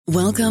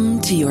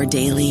Welcome to your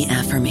daily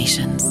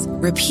affirmations.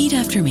 Repeat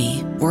after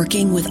me.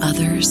 Working with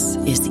others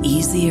is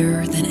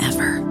easier than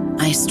ever.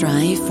 I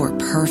strive for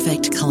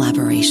perfect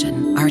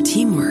collaboration. Our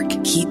teamwork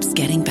keeps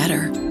getting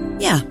better.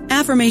 Yeah,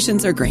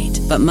 affirmations are great,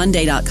 but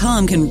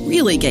Monday.com can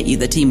really get you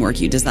the teamwork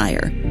you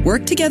desire.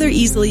 Work together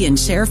easily and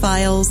share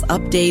files,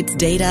 updates,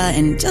 data,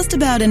 and just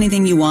about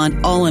anything you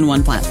want all in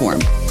one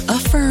platform.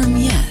 Affirm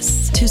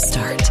yes to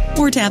start,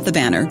 or tap the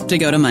banner to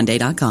go to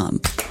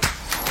Monday.com.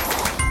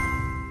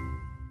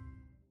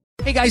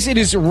 Hey guys, it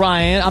is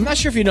Ryan. I'm not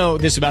sure if you know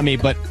this about me,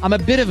 but I'm a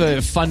bit of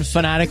a fun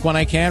fanatic when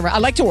I can. I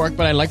like to work,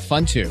 but I like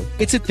fun too.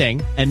 It's a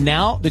thing. And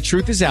now the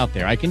truth is out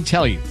there. I can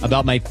tell you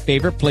about my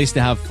favorite place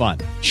to have fun.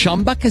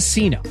 Chumba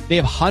Casino. They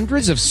have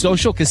hundreds of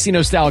social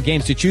casino style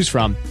games to choose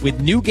from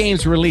with new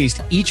games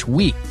released each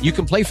week. You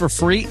can play for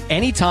free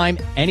anytime,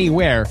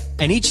 anywhere.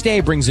 And each day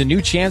brings a new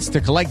chance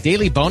to collect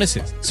daily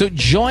bonuses. So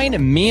join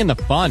me in the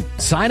fun.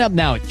 Sign up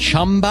now at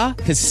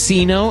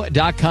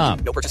ChumbaCasino.com.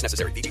 No purchase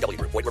necessary. VGW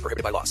Group. Void where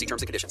prohibited by law. See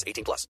terms and conditions.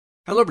 18+.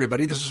 Hello,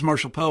 everybody. This is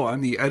Marshall Poe.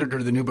 I'm the editor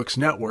of the New Books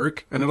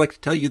Network, and I'd like to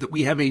tell you that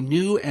we have a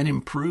new and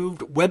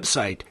improved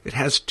website. It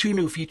has 2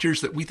 new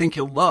features that we think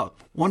you'll love.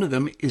 One of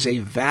them is a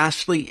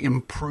vastly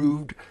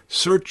improved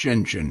search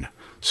engine,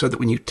 so that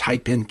when you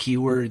type in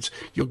keywords,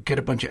 you'll get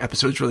a bunch of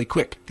episodes really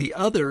quick. The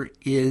other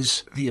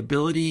is the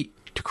ability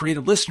to create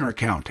a listener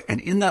account. And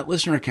in that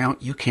listener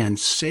account, you can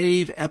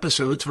save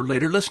episodes for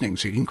later listening.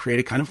 So you can create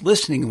a kind of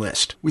listening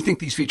list. We think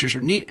these features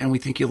are neat and we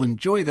think you'll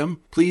enjoy them.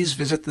 Please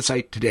visit the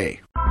site today.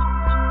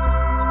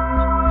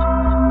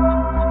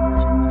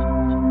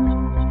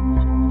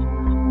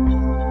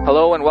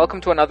 Hello and welcome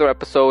to another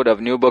episode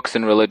of New Books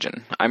in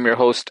Religion. I'm your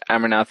host,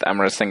 Amarnath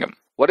Amarasingham.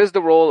 What is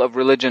the role of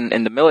religion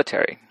in the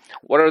military?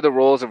 What are the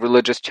roles of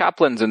religious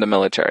chaplains in the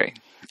military?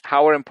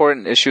 How are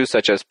important issues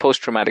such as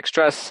post-traumatic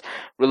stress,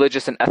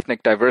 religious and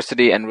ethnic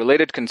diversity, and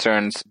related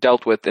concerns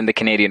dealt with in the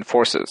Canadian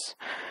Forces?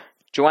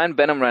 Joanne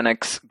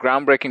Benham-Rennick's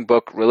groundbreaking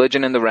book,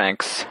 Religion in the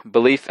Ranks,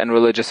 Belief and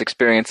Religious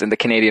Experience in the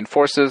Canadian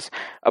Forces,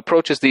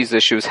 approaches these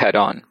issues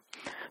head-on.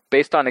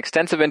 Based on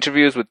extensive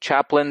interviews with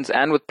chaplains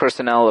and with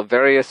personnel of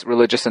various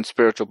religious and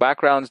spiritual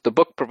backgrounds, the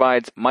book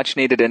provides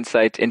much-needed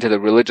insight into the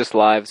religious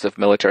lives of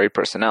military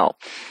personnel.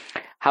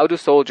 How do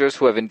soldiers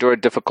who have endured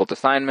difficult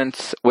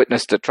assignments,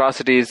 witnessed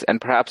atrocities, and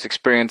perhaps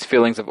experienced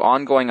feelings of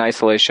ongoing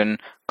isolation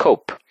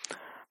cope?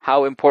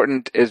 How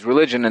important is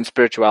religion and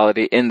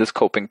spirituality in this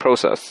coping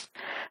process?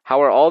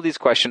 How are all these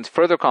questions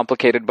further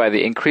complicated by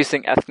the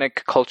increasing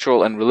ethnic,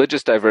 cultural, and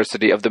religious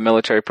diversity of the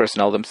military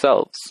personnel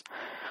themselves?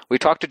 We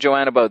talked to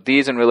Joanne about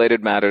these and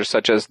related matters,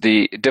 such as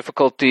the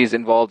difficulties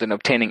involved in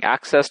obtaining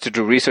access to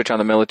do research on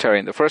the military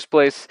in the first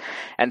place,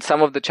 and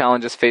some of the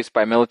challenges faced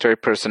by military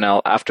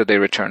personnel after they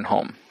return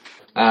home.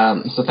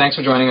 So thanks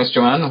for joining us,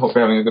 Joanne. I hope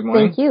you're having a good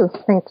morning. Thank you.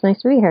 It's nice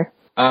to be here.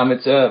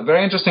 It's a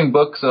very interesting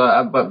book,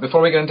 but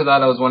before we get into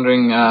that, I was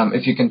wondering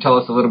if you can tell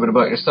us a little bit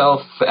about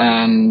yourself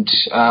and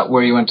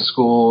where you went to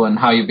school and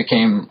how you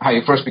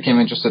first became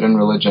interested in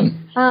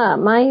religion.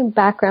 My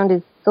background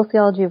is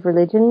sociology of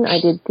religion. I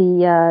did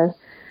the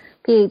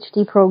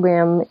PhD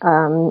program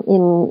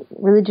in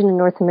religion in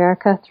North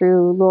America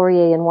through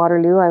Laurier and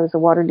Waterloo. I was a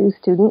Waterloo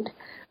student.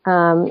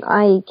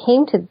 I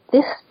came to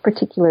this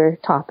particular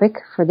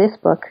topic for this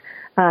book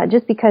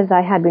just because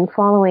I had been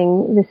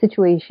following the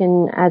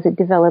situation as it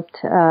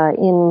developed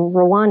in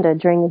Rwanda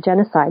during the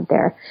genocide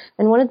there.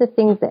 And one of the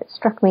things that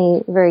struck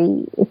me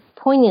very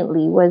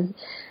poignantly was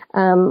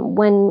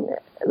when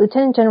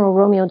Lieutenant General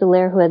Romeo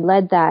Dallaire, who had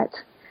led that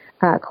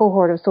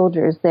cohort of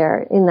soldiers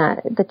there in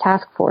the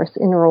task force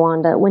in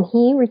Rwanda, when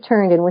he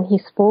returned and when he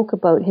spoke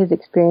about his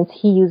experience,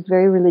 he used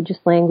very religious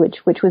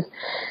language, which was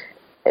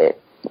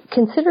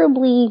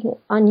considerably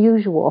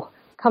unusual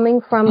coming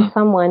from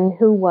someone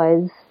who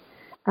was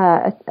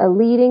a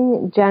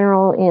leading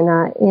general in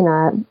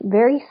a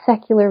very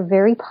secular,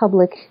 very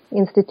public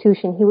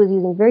institution. He was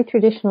using very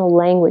traditional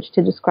language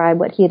to describe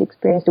what he had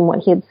experienced and what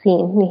he had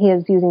seen. He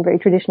was using very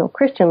traditional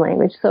Christian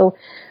language. So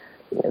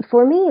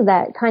for me,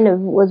 that kind of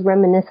was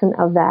reminiscent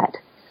of that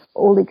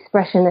old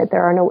expression that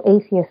there are no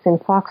atheists in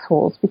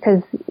foxholes,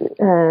 because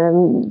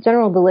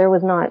General Dallaire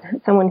was not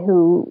someone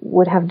who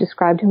would have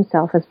described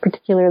himself as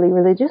particularly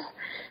religious.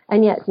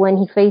 And yet when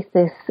he faced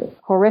this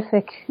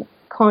horrific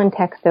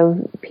context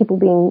of people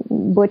being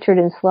butchered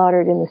and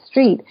slaughtered in the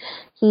street,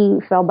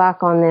 he fell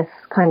back on this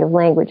kind of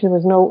language. There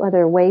was no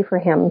other way for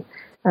him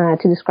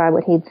to describe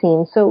what he'd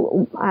seen.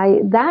 So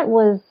that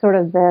was sort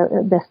of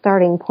the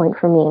starting point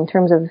for me in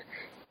terms of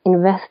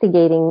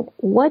investigating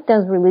what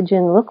does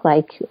religion look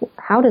like,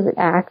 how does it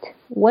act,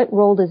 what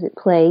role does it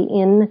play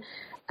in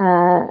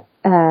a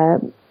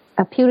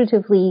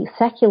putatively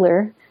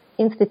secular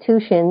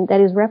institution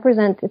that is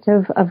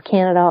representative of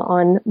Canada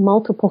on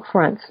multiple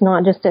fronts,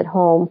 not just at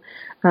home,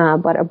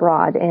 but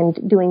abroad, and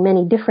doing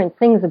many different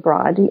things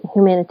abroad,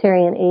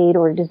 humanitarian aid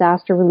or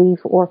disaster relief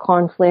or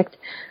conflict,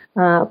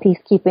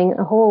 peacekeeping,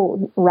 a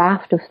whole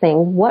raft of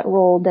things. What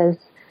role does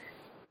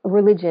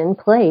religion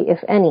play,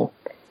 if any?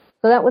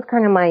 So that was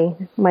kind of my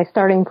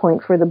starting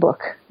point for the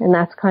book, and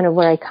that's kind of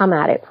where I come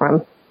at it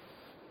from.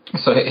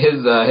 So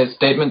his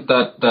statement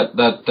that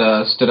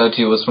stood out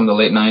to you was from the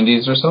late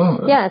 90s or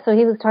so? Yeah, so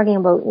he was talking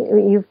about,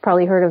 you've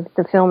probably heard of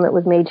the film that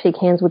was made, Shake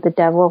Hands with the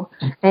Devil,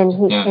 and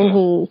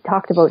he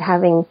talked about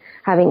having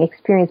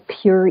experienced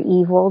pure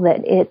evil,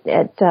 that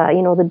at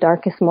the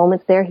darkest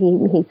moments there, he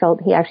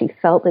actually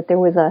felt that there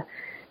was a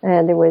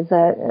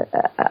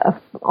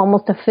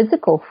almost a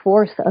physical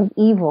force of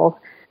evil,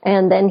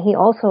 and then he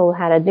also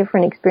had a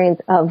different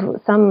experience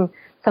of some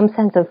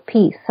sense of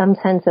peace, some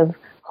sense of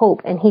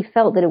hope, and he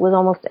felt that it was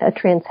almost a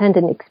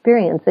transcendent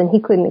experience, and he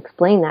couldn't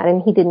explain that,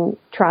 and he didn't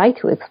try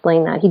to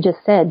explain that. He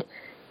just said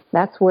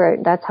that's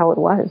how it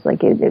was.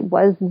 Like it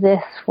was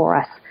this for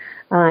us,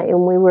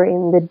 and we were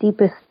in the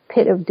deepest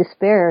pit of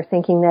despair,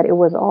 thinking that it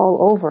was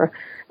all over,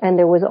 and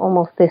there was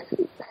almost this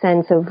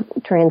sense of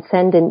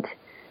transcendent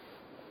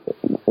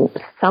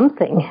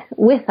something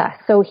with us.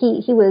 So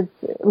he was,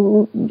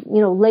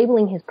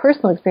 labeling his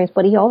personal experience,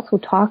 but he also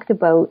talked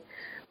about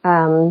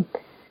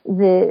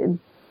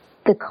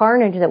the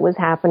carnage that was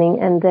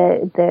happening and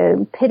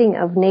the pitting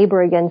of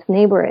neighbor against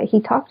neighbor. He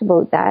talked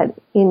about that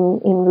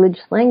in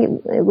religious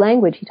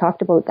language. He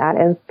talked about that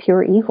as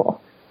pure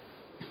evil.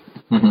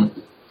 Mm-hmm.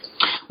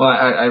 Well,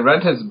 I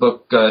read his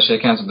book,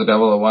 Shake Hands with the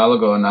Devil, a while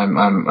ago, and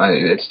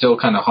it still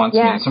kind of haunts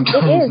me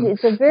sometimes. It is.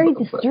 It's a very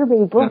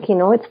disturbing book,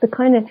 yeah. It's the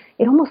kind of,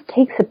 it almost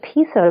takes a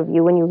piece out of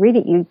you when you read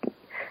it. You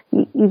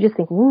just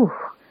think, woo.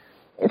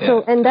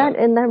 So, and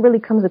that really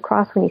comes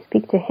across when you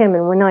speak to him.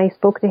 And when I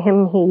spoke to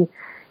him, he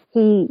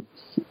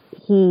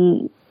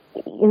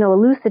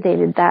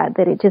elucidated that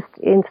it just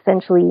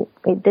essentially,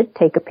 it did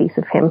take a piece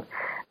of him.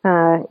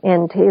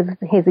 And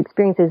his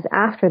experiences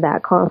after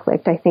that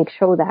conflict, I think,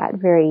 show that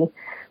very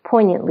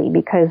poignantly,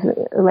 because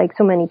like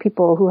so many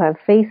people who have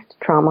faced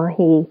trauma,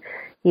 he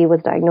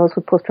was diagnosed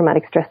with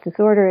post-traumatic stress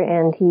disorder,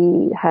 and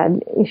he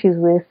had issues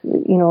with,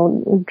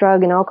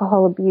 drug and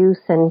alcohol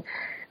abuse, and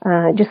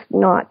just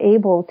not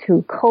able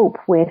to cope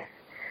with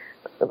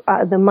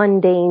the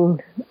mundane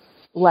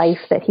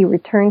life that he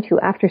returned to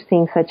after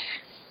seeing such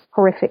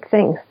horrific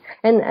things.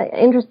 And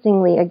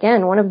interestingly,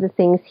 again, one of the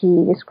things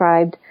he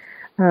described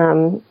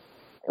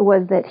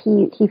was that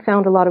he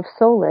found a lot of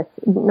solace.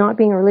 Not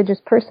being a religious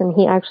person,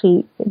 he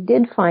actually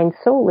did find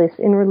solace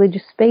in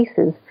religious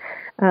spaces.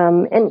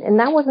 And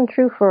that wasn't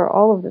true for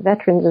all of the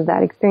veterans of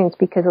that experience,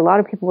 because a lot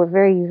of people were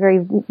very,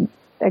 very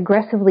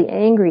aggressively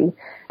angry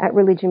at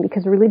religion,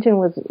 because religion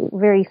was a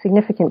very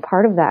significant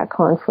part of that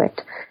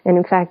conflict. And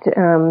in fact,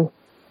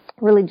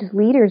 religious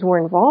leaders were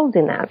involved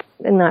in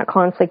that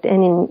conflict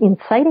and in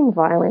inciting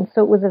violence.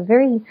 So it was a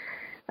very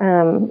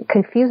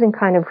confusing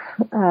kind of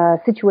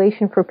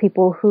situation for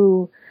people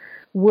who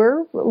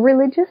were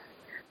religious.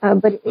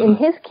 But in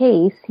his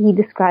case, he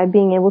described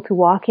being able to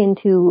walk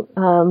into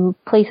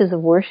places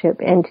of worship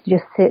and to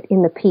just sit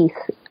in the peace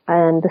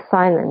and the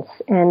silence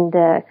and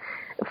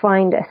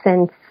find a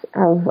sense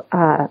of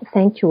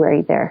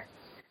sanctuary there.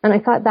 And I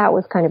thought that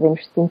was kind of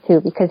interesting too,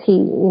 because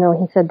he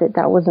said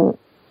that wasn't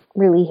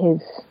really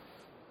his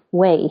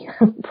way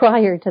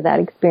prior to that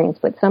experience,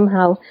 but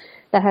somehow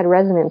that had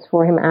resonance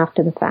for him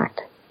after the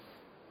fact.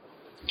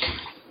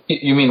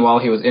 You mean while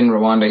he was in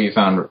Rwanda, he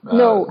found...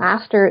 No,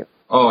 after...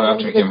 Oh,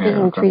 after he came here.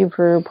 He was treated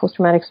for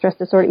post-traumatic stress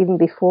disorder, even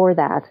before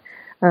that,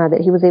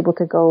 that he was able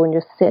to go and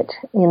just sit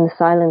in the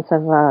silence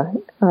of a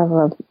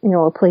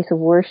place of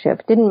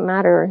worship. Didn't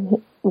matter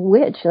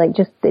which, like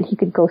just that he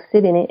could go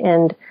sit in it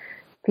and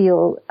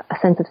feel a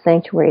sense of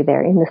sanctuary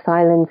there, in the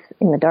silence,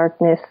 in the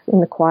darkness, in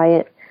the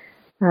quiet,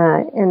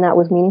 and that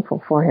was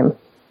meaningful for him.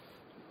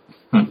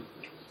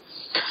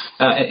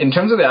 In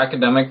terms of the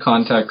academic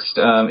context,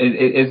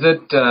 is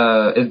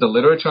the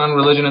literature on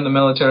religion in the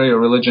military, or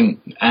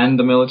religion and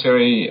the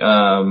military,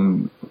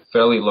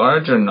 fairly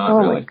large, or not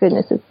really? Oh my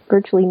goodness, it's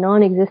virtually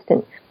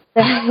non-existent.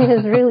 It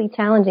is really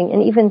challenging.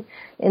 And even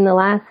in the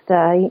last,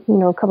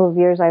 couple of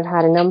years, I've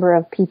had a number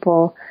of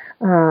people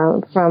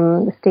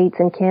from the States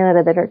and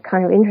Canada that are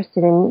kind of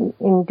interested in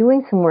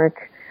doing some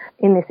work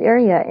in this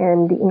area,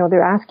 and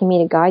they're asking me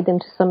to guide them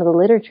to some of the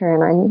literature,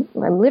 and I'm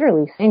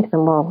literally saying to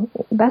them, well,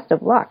 best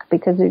of luck,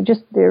 because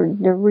there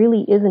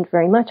really isn't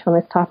very much on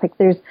this topic.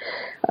 There's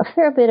a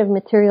fair bit of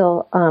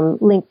material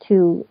linked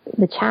to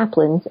the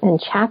chaplains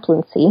and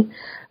chaplaincy.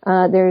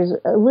 There's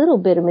a little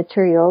bit of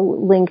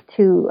material linked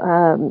to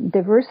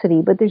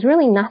diversity, but there's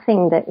really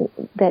nothing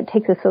that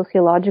takes a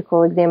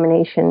sociological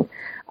examination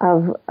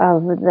of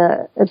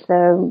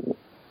the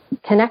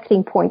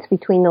connecting points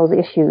between those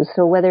issues.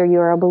 So whether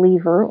you're a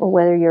believer or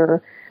whether you're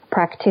a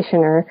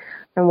practitioner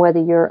and whether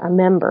you're a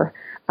member,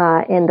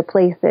 and the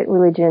place that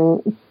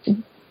religion,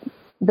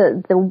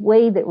 the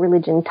way that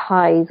religion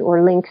ties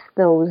or links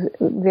those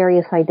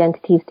various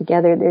identities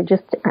together, there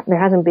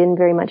hasn't been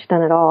very much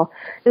done at all.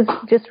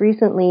 Just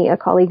recently, a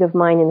colleague of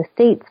mine in the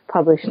States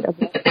published a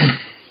book.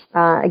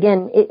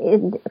 Again,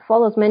 it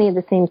follows many of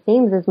the same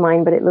themes as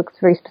mine, but it looks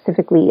very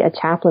specifically at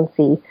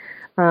chaplaincy.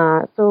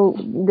 So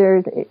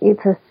there's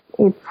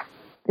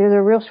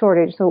a real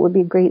shortage, so it would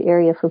be a great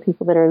area for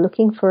people that are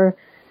looking for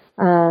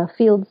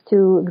fields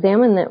to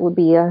examine. That would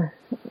be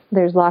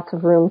there's lots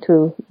of room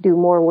to do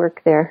more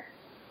work there.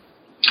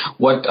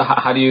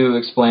 How do you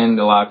explain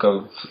the lack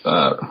of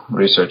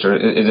research, or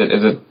is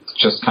it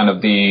just kind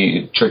of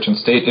the church and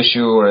state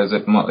issue, or is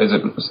it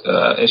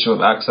issue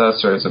of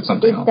access, or is it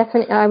something else?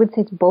 Definitely, I would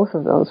say it's both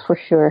of those for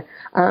sure,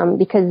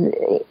 because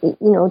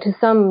to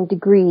some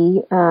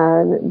degree,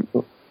 the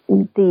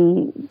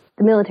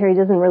military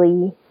doesn't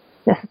really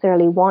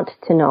necessarily want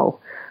to know,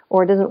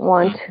 or doesn't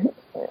want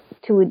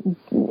to.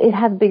 It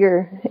has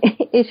bigger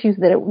issues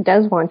that it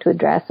does want to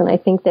address, and I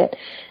think that.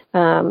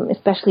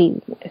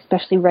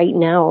 Especially right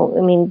now,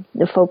 I mean,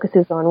 the focus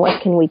is on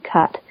what can we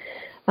cut.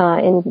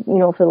 And,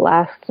 for the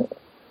last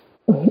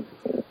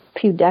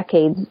few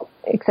decades,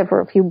 except for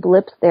a few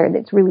blips there,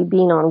 that's really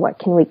been on what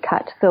can we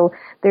cut. So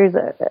there's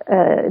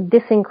a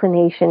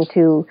disinclination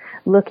to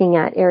looking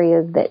at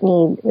areas that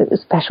need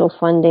special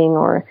funding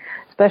or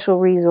special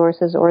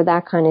resources or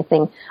that kind of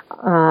thing.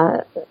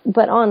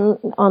 But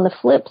on the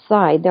flip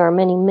side, there are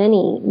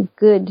many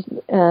good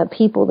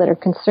people that are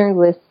concerned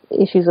with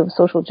issues of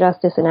social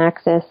justice and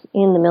access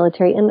in the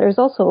military. And there's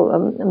also a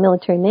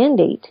military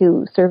mandate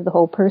to serve the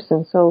whole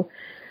person. So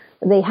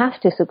they have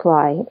to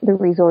supply the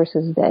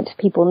resources that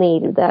people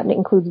need. That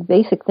includes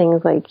basic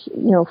things like,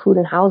 food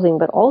and housing,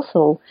 but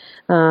also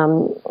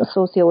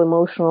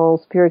socio-emotional,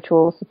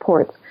 spiritual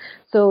supports.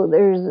 So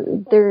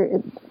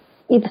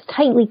it's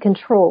tightly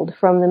controlled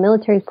from the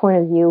military's point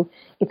of view.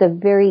 It's a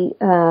very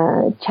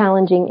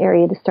challenging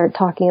area to start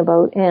talking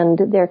about, and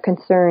they're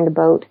concerned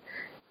about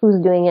who's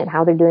doing it,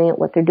 how they're doing it,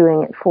 what they're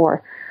doing it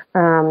for.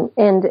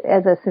 And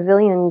as a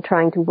civilian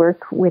trying to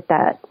work with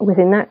that,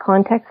 within that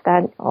context,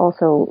 that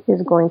also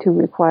is going to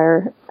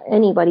require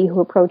anybody who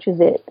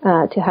approaches it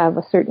to have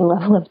a certain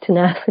level of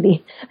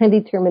tenacity and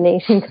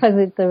determination, because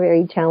it's a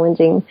very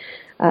challenging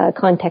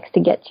context to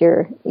get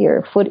your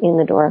foot in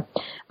the door.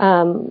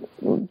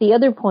 The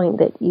other point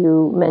that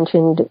you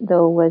mentioned,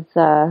 though, was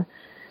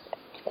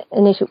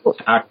an issue.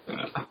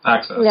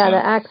 Access. Yeah,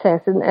 the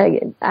access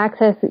and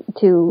access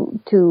to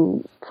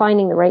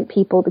finding the right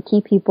people, the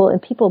key people,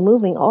 and people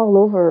moving all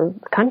over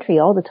the country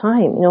all the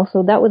time.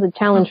 So that was a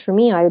challenge for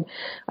me. I'd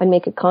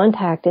make a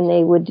contact, and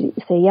they would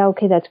say, "Yeah,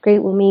 okay, that's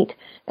great, we'll meet."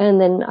 And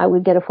then I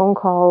would get a phone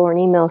call or an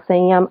email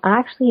saying,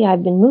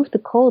 I've been moved to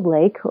Cold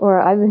Lake,"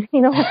 or I've been,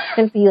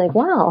 and be like,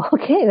 "Wow,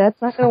 okay,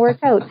 that's not going to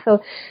work out."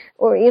 So,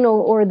 or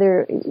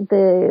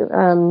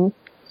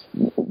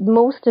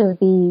most of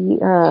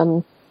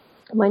the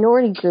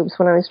minority groups,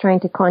 when I was trying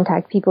to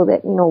contact people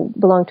that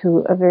belong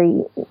to a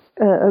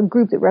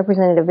group that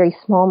represented a very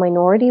small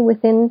minority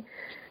within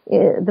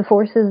the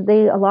forces,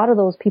 a lot of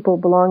those people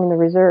belong in the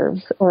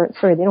reserves,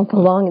 they don't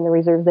belong in the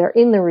reserves, they're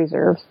in the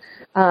reserves,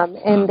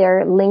 and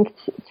they're linked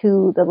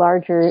to the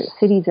larger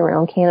cities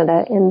around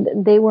Canada, and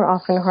they were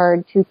often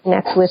hard to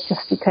connect with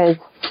just because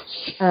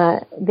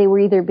they were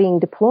either being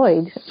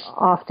deployed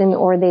often,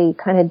 or they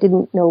kind of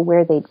didn't know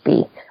where they'd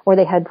be, or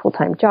they had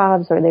full-time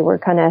jobs, or they were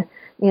kind of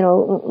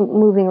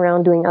moving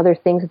around doing other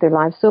things with their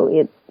lives. So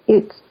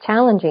it's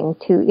challenging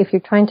if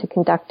you're trying to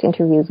conduct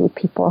interviews with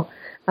people,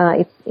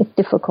 it's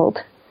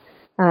difficult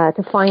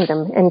to find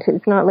them. And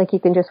it's not like you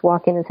can just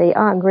walk in and say,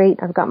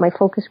 great, I've got my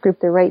focus group,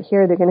 they're right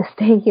here, they're going to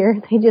stay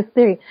here.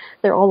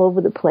 They're all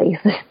over the place.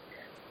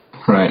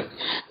 Right.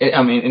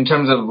 I mean, in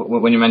terms of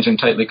when you mentioned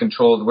tightly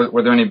controlled,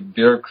 were there any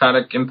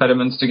bureaucratic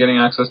impediments to getting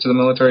access to the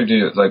military?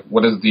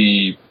 What is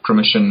the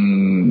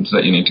permissions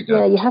that you need to get?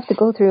 Yeah, you have to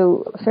go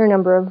through a fair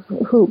number of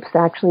hoops,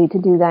 actually, to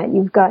do that.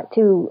 You've got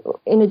to,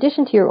 in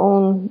addition to your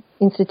own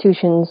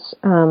institution's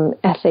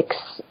ethics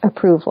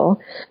approval,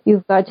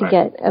 you've got to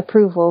get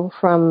approval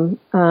from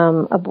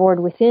a board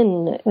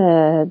within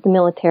the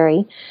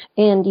military,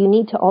 and you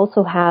need to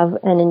also have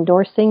an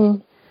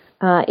endorsing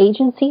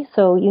agency,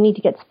 so you need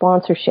to get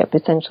sponsorship,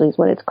 essentially is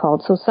what it's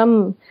called. So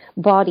some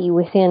body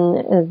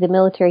within the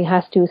military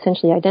has to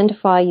essentially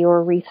identify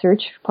your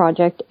research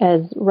project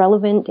as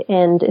relevant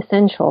and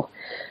essential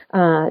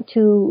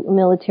to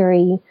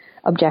military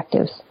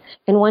objectives.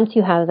 And once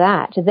you have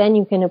that, then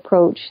you can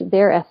approach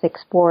their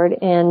ethics board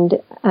and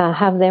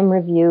have them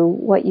review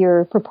what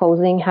you're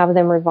proposing, have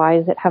them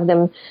revise it, have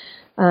them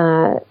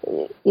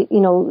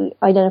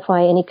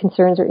identify any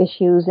concerns or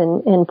issues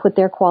and put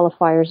their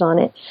qualifiers on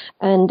it.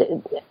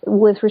 And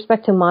with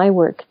respect to my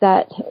work,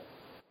 that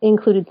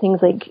included things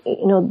like,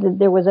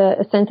 there was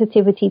a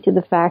sensitivity to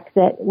the fact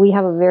that we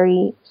have a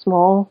very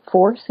small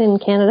force in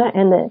Canada,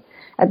 and that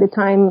at the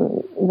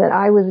time that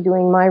I was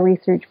doing my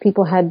research,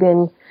 people had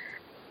been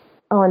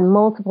on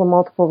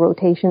multiple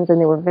rotations,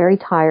 and they were very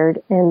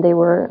tired, and they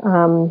were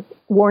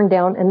worn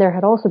down. And there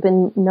had also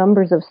been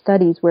numbers of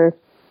studies where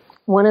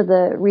one of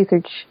the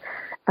research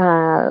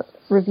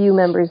review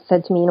members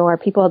said to me, our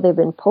people, they've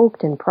been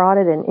poked and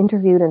prodded and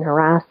interviewed and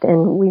harassed,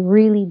 and we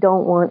really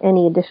don't want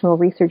any additional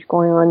research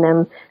going on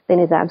them than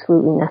is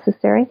absolutely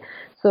necessary.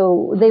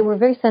 So they were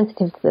very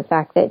sensitive to the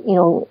fact that,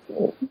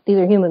 these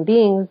are human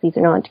beings, these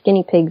are not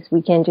guinea pigs,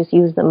 we can't just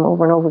use them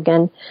over and over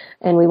again,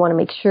 and we want to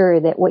make sure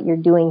that what you're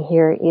doing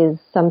here is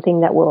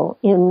something that will,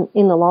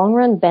 in the long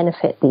run,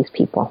 benefit these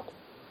people.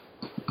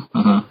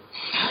 Mm-hmm.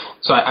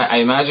 So I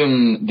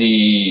imagine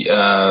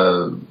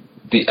the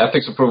the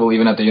ethics approval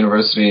even at the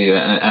university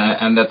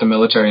and at the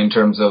military in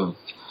terms of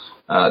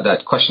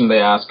that question they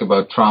ask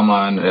about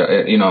trauma and,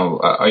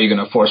 are you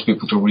going to force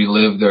people to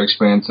relive their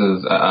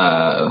experiences?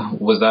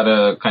 Was that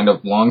a kind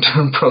of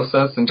long-term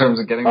process in terms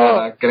of getting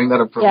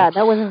that approval? Yeah,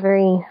 that was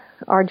very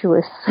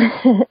arduous.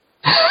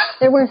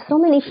 There were so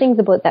many things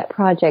about that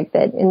project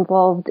that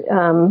involved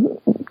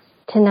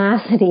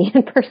tenacity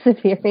and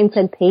perseverance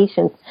and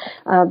patience,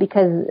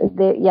 because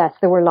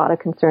there were a lot of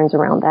concerns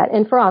around that,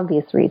 and for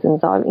obvious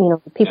reasons.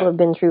 People have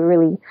been through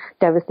really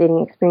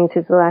devastating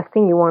experiences. The last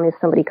thing you want is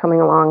somebody coming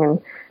along and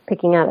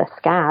picking out a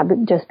scab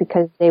just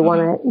because they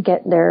want to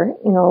get their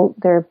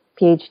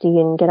PhD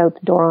and get out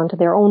the door onto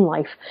their own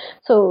life.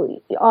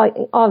 So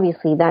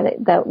obviously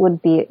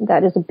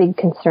that is a big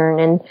concern,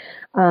 and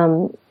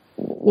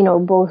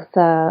both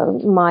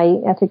my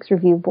ethics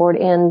review board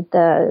and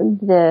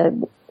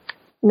the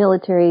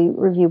military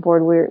review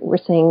board were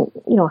saying,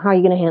 how are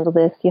you going to handle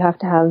this? You have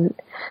to have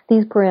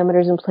these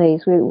parameters in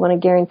place. We want to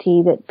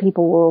guarantee that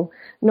people will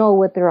know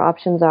what their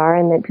options are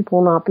and that people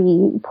will not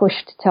be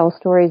pushed to tell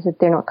stories that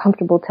they're not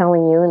comfortable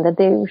telling you, and that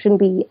they shouldn't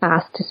be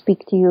asked to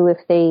speak to you if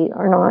they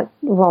are not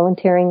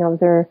volunteering of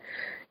their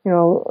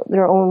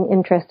own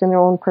interest and their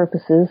own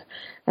purposes.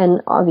 And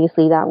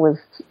obviously that was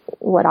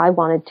what I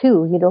wanted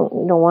too. You don't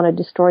want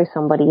to destroy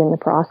somebody in the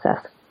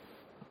process.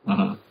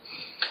 Mm-hmm.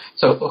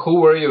 So who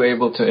were you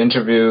able to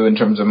interview in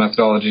terms of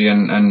methodology,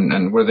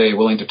 and were they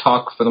willing to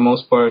talk for the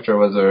most part, or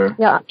was there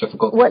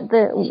difficulty?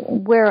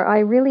 Where I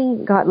really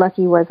got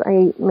lucky was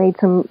I made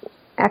some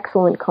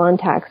excellent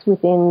contacts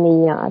within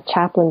the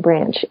chaplain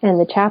branch, and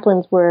the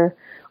chaplains were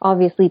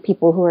obviously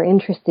people who are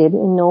interested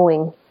in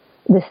knowing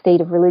the state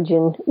of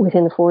religion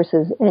within the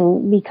forces.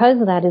 And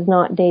because that is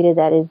not data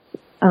that is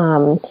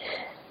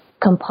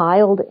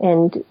compiled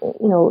and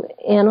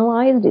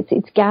analyzed,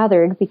 it's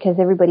gathered because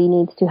everybody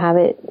needs to have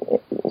it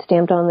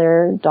stamped on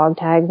their dog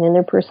tags and in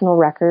their personal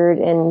record,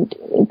 and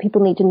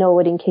people need to know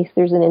it in case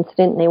there's an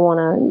incident and they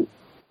want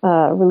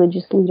a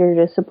religious leader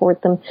to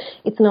support them.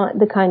 It's not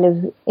the kind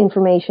of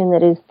information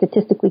that is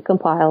statistically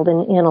compiled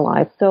and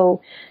analyzed.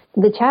 So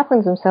the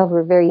chaplains themselves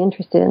were very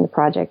interested in the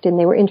project, and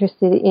they were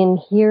interested in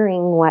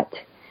hearing what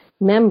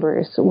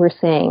members were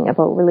saying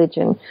about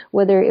religion,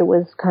 whether it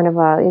was kind of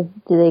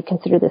do they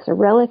consider this a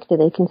relic? Do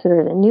they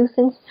consider it a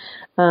nuisance?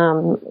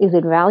 Is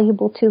it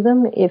valuable to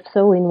them? If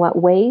so, in what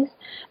ways?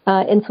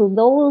 And so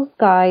those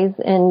guys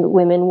and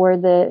women were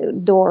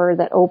the door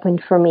that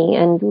opened for me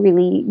and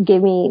really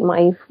gave me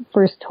my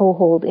first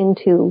toehold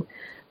into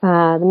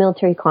the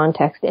military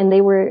context. And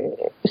they were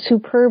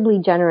superbly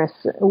generous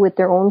with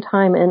their own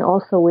time and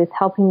also with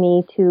helping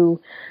me to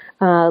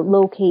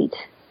locate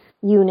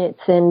units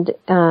and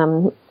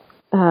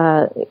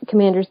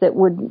commanders that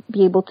would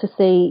be able to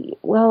say,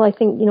 well, I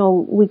think,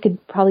 we could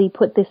probably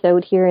put this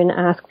out here and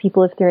ask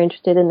people if they're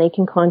interested and they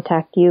can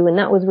contact you. And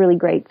that was really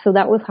great. So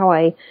that was how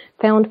I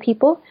found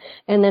people.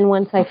 And then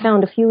once I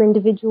found a few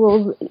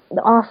individuals,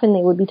 often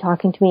they would be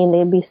talking to me and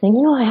they'd be saying,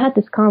 I had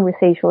this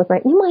conversation with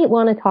you might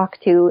want to talk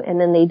to, and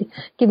then they'd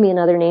give me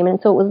another name. And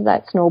so it was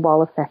that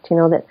snowball effect,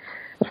 that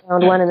I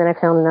found one and then I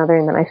found another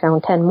and then I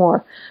found 10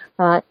 more.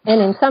 And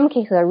in some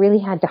cases, I really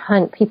had to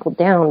hunt people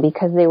down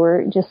because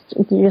there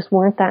just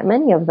weren't that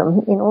many of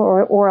them,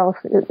 or else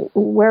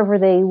wherever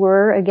they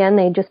were, again,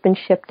 they'd just been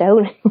shipped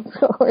out,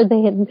 or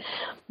they had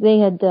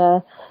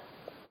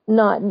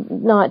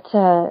not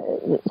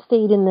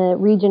stayed in the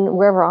region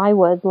wherever I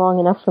was long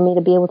enough for me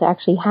to be able to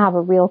actually have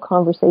a real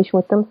conversation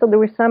with them. So there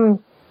were some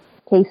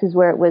cases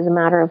where it was a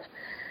matter of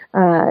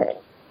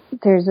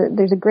there's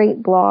a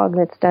great blog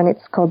that's done.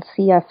 It's called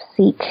CF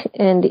Sikh,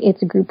 and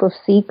it's a group of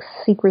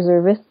Sikh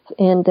reservists,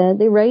 and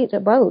they write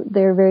about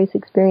their various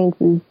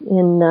experiences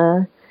in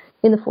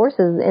the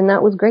forces, and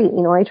that was great.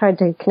 I tried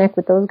to connect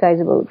with those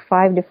guys about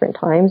 5 different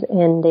times,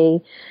 and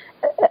they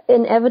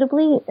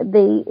inevitably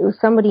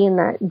somebody in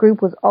that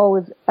group was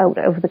always out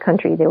of the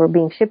country. They were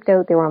being shipped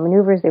out. They were on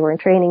maneuvers. They were in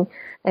training.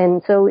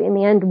 And so in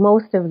the end,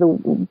 most of the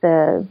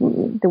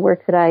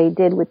work that I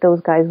did with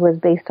those guys was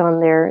based on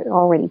their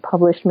already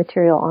published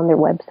material on their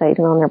website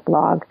and on their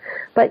blog.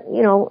 But,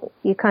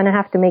 you kind of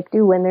have to make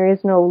do when there is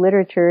no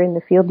literature in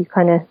the field. You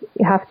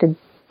have to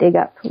dig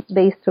up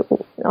based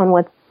on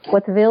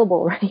what's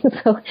available, right?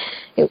 So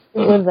it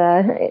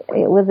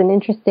was an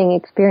interesting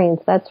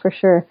experience, that's for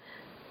sure.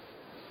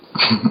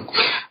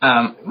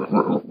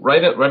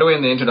 Right away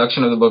in the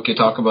introduction of the book, you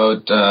talk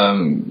about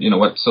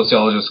what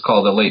sociologists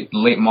call the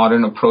late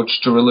modern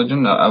approach to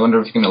religion. I wonder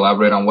if you can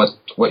elaborate on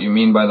what you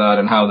mean by that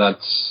and how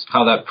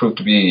that proved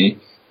to be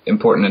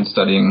important in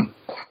studying.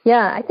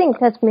 Yeah, I think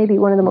that's maybe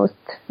one of the most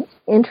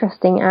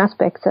interesting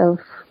aspects of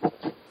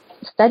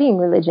studying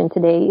religion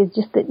today is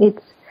just that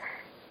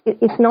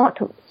it's not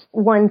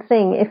one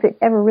thing. If it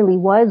ever really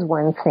was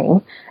one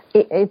thing,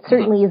 it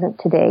certainly isn't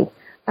today.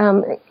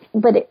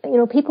 But,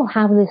 people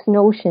have this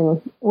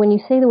notion, when you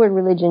say the word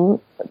religion,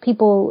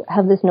 people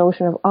have this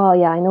notion of, oh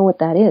yeah, I know what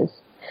that is.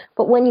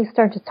 But when you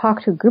start to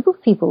talk to a group of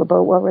people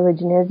about what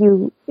religion is,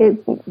 it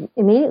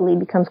immediately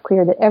becomes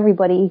clear that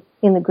everybody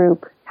in the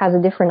group has a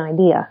different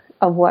idea.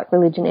 of what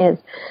religion is.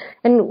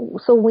 And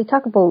so when we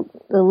talk about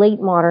the late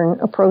modern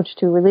approach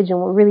to religion,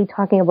 we're really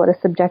talking about a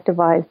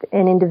subjectivized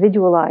and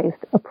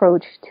individualized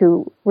approach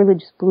to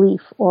religious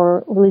belief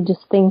or religious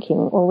thinking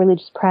or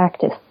religious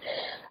practice.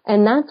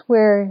 And that's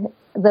where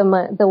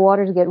the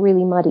waters get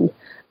really muddy.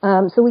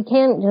 So we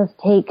can't just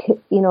take,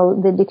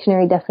 the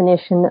dictionary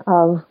definition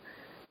of,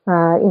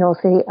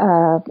 say,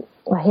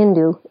 a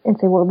Hindu and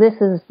say, well, this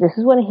is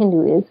what a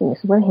Hindu is, and this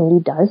is what a Hindu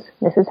does.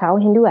 This is how a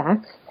Hindu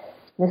acts.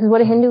 This is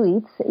what a Hindu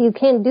eats. You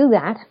can't do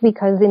that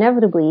because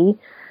inevitably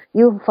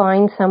you'll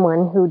find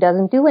someone who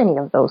doesn't do any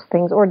of those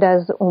things, or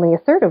does only a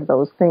third of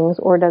those things,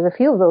 or does a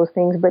few of those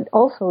things, but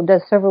also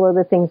does several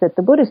other things that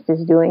the Buddhist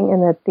is doing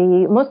and that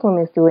the Muslim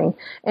is doing.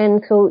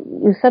 And so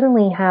you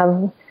suddenly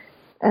have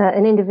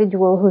an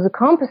individual who's a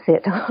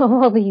composite of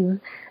all these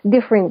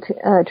different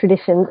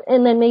traditions,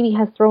 and then maybe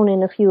has thrown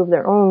in a few of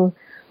their own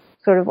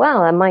sort of,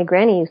 well, my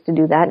granny used to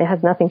do that. It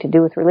has nothing to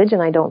do with religion,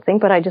 I don't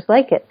think, but I just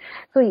like it.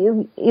 So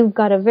you've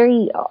got a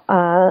very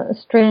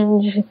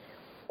strange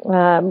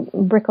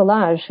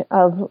bricolage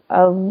of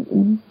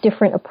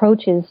different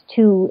approaches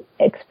to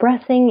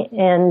expressing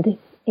and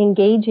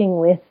engaging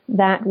with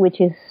that which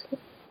is,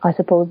 I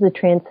suppose, the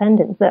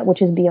transcendence, that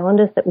which is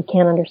beyond us, that we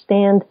can't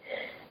understand,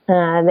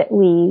 that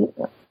we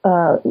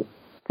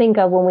think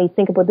of when we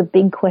think about the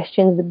big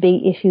questions, the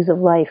big issues of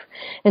life.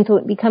 And so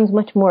it becomes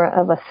much more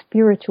of a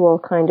spiritual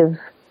kind of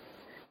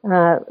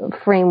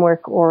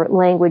framework or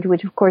language,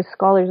 which of course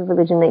scholars of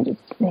religion,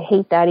 they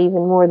hate that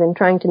even more than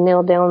trying to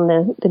nail down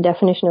the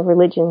definition of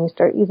religion. You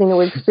start using the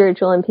word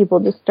spiritual and people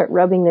just start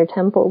rubbing their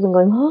temples and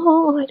going,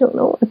 oh, I don't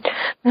know.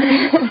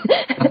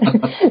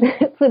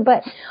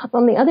 But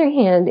on the other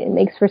hand, it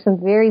makes for some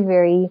very,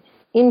 very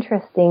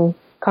interesting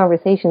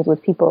conversations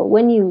with people.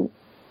 When you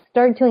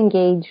start to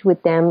engage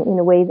with them in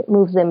a way that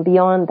moves them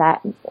beyond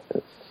that,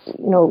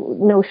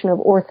 notion of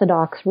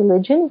orthodox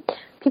religion,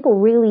 people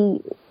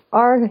really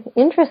are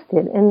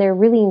interested and they're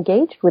really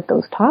engaged with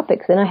those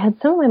topics. And I had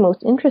some of my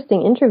most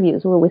interesting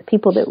interviews were with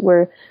people that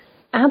were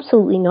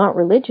absolutely not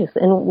religious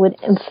and would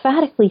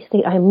emphatically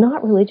state, I'm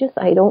not religious,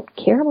 I don't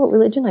care about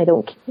religion, I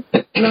don't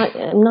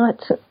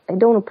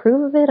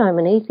approve of it, I'm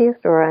an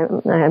atheist, or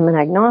I'm an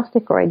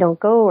agnostic, or I don't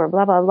go, or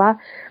blah, blah, blah.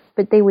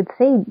 But they would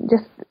say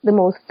just the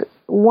most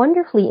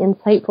wonderfully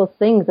insightful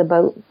things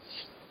about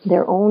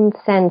their own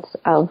sense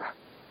of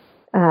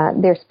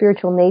their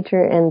spiritual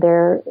nature and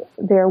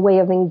their way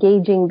of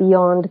engaging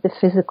beyond the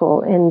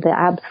physical and the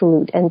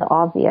absolute and the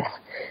obvious.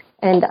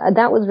 And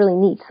that was really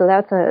neat. So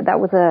that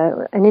was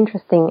an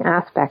interesting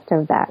aspect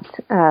of that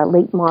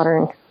late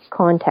modern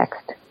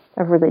context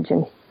of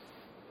religion.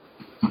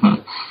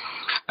 Mm-hmm.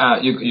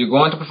 You go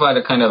on to provide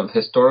a kind of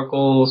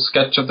historical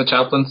sketch of the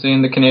chaplaincy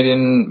in the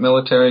Canadian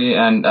military,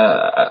 and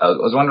I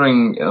was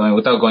wondering,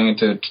 without going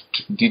into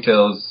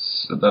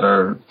details that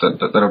are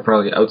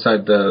probably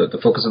outside the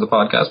focus of the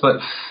podcast, but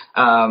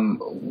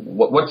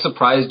what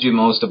surprised you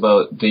most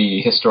about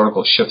the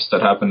historical shifts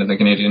that happened in the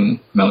Canadian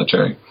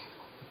military?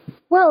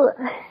 Well,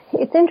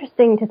 it's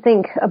interesting to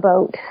think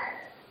about,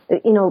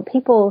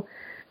 people,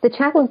 the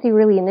chaplaincy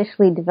really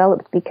initially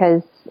developed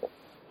because,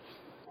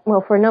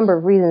 well, for a number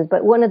of reasons,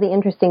 but one of the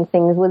interesting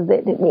things was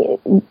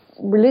that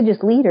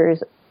religious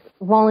leaders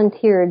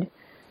volunteered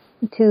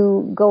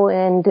to go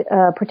and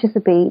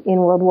participate in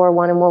World War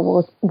I and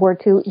World War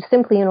II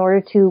simply in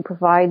order to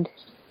provide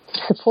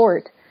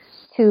support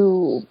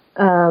to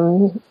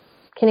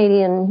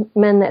Canadian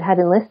men that had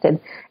enlisted.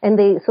 And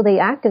they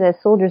acted as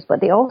soldiers,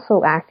 but they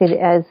also acted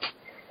as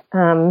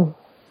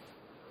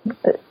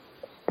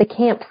the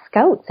camp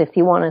scouts, if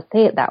you want to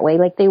say it that way.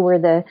 Like they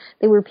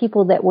were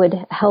people that would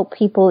help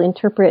people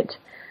interpret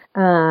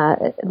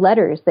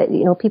letters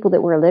that, people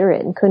that were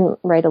illiterate and couldn't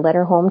write a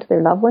letter home to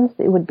their loved ones.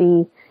 It would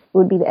be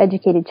the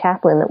educated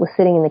chaplain that was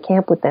sitting in the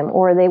camp with them,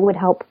 or they would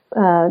help,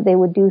 they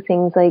would do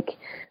things like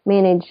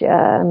manage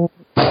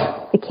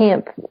the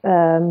camp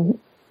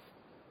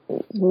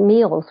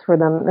meals for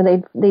them,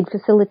 and they'd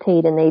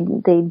facilitate and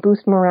they'd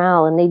boost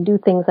morale and they'd do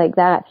things like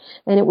that.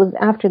 And it was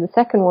after the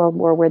Second World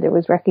War where there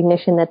was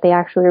recognition that they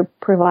actually were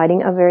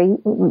providing a very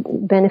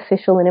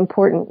beneficial and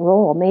important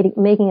role,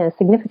 making a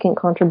significant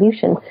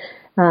contribution.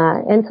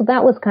 And so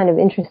that was kind of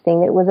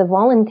interesting. It was a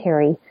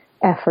voluntary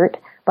effort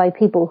by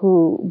people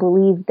who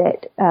believed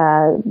that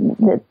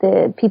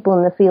the people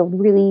in the field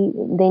really,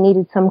 they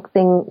needed some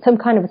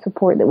kind of a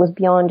support that was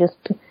beyond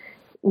just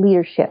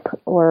leadership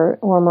or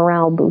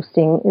morale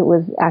boosting. It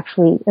was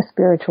actually a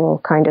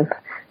spiritual kind of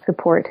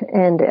support,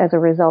 and as a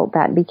result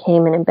that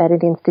became an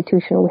embedded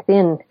institution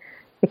within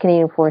the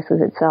Canadian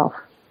Forces itself.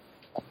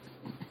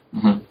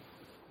 Mm-hmm.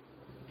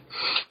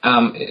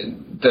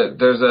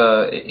 There's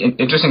a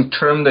interesting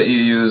term that you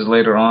use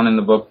later on in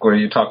the book where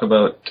you talk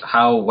about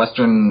how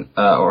Western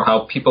or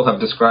how people have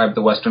described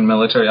the Western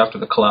military after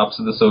the collapse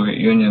of the Soviet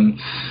Union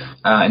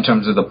in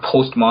terms of the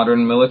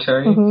postmodern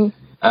military. Mm-hmm.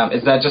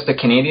 Is that just a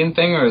Canadian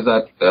thing, or is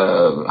that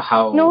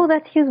how? No,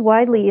 that's used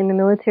widely in the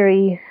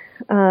military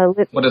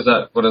What is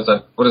that?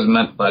 What is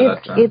meant by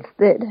that term? It's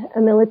that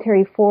a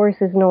military force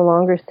is no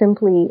longer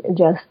simply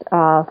just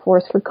a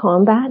force for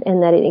combat,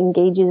 and that it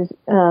engages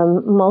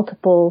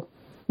multiple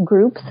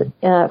groups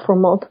for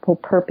multiple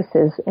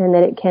purposes, and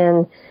that it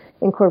can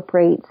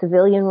incorporate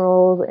civilian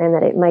roles, and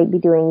that it might be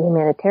doing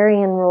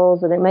humanitarian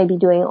roles, and it might be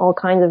doing all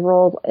kinds of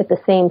roles at the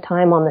same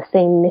time on the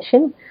same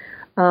mission.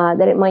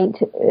 That it might,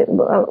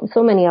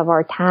 so many of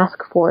our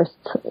task force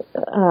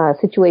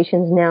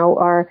situations now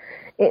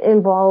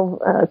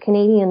involve a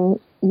Canadian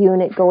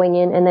unit going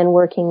in and then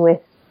working with,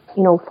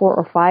 4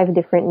 or 5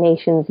 different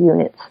nations'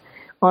 units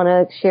on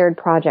a shared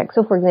project.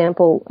 So, for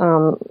example,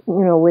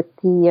 with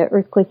the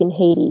earthquake in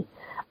Haiti,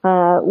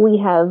 we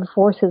have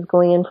forces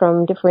going in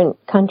from different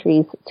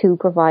countries to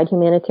provide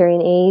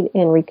humanitarian aid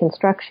and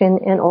reconstruction,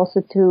 and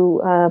also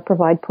to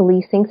provide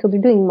policing. So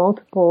they're doing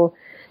multiple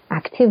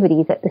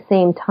activities at the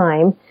same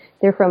time.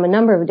 They're from a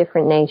number of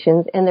different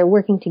nations, and they're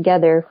working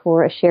together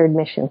for a shared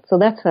mission. So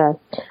that's a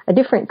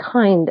different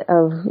kind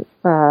of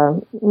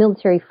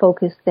military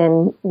focus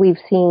than we've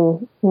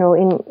seen,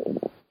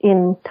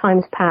 in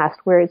times past,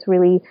 where it's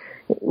really,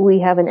 we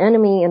have an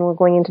enemy and we're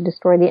going in to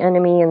destroy the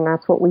enemy, and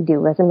that's what we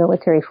do as a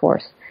military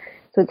force.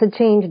 So it's a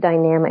change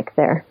dynamic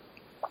there.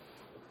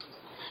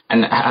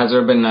 And has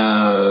there been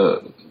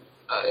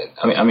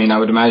I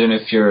would imagine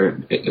if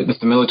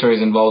the military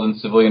is involved in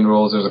civilian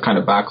roles, there's a kind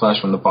of backlash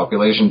from the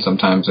population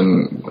sometimes,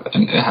 and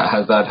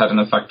has that had an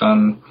effect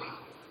on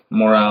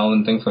morale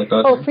and things like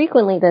that? Oh,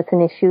 frequently that's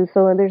an issue.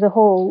 So there's a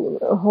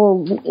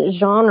whole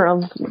genre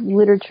of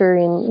literature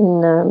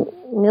in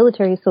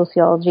military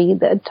sociology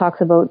that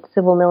talks about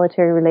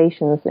civil-military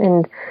relations,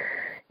 and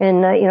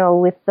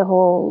with the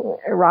whole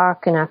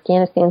Iraq and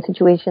Afghanistan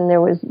situation, there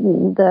was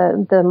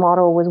the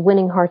motto was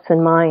winning hearts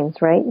and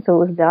minds, right?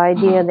 So it was the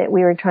idea that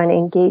we were trying to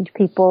engage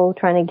people,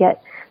 trying to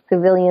get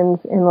civilians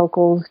and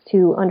locals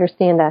to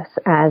understand us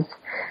as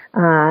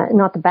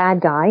not the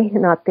bad guy,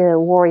 not the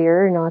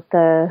warrior, not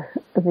the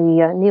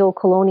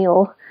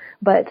neo-colonial,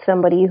 but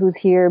somebody who's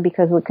here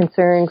because we're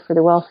concerned for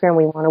the welfare, and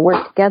we want to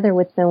work together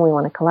with them, we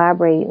want to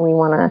collaborate, and we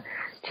want to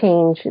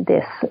change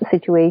this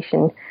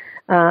situation.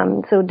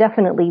 So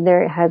definitely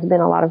there has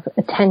been a lot of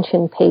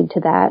attention paid to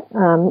that.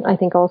 I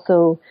think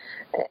also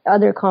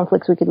other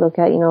conflicts we could look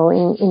at,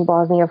 in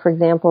Bosnia, for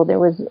example, it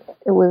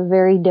was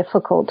very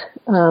difficult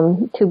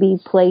to be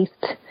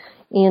placed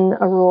in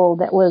a role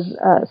that was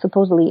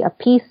supposedly a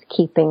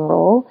peacekeeping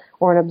role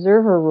or an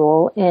observer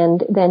role,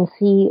 and then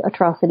see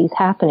atrocities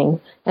happening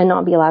and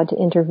not be allowed to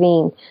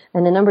intervene.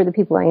 And a number of the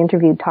people I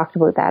interviewed talked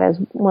about that as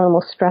one of the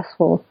most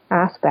stressful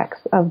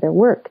aspects of their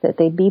work, that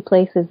they'd be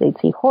places, they'd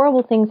see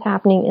horrible things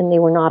happening, and they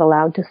were not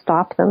allowed to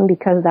stop them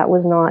because that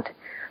was not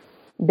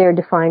their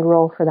defined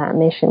role for that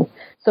mission.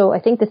 So I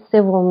think the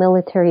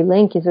civil-military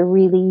link is a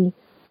really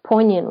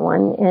poignant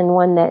one, and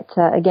one that,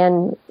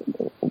 again,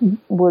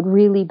 would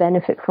really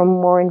benefit from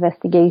more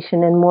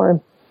investigation and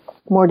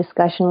more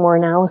discussion, more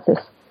analysis.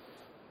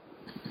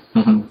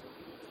 Mm-hmm.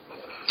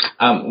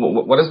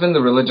 What has been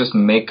the religious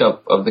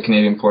makeup of the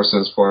Canadian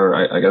Forces for,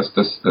 I guess,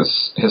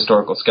 this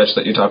historical sketch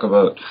that you talk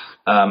about?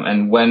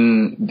 And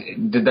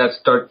when did that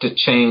start to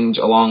change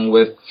along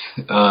with,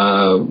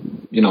 the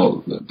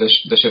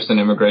shifts in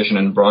immigration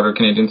and broader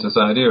Canadian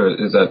society, or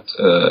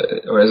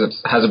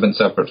has it been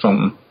separate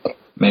from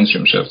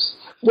mainstream shifts?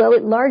 Well,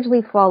 it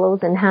largely follows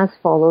and has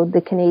followed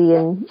the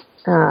Canadian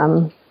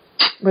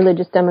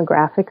religious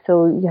demographic.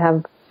 So you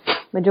have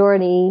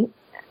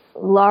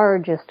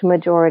largest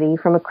majority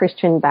from a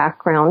Christian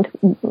background.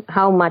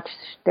 How much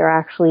they're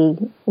actually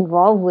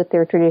involved with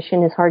their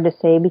tradition is hard to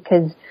say,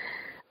 because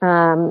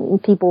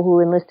people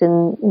who enlist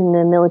in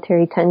the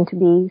military tend to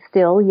be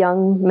still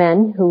young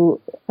men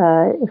who,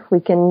 if we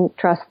can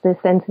trust the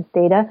census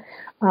data,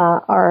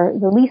 are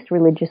the least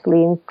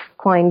religiously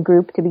inclined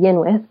group to begin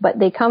with, but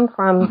they come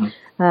from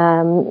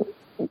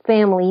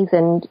families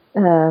and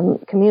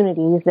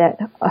communities that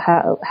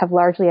have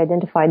largely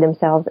identified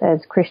themselves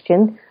as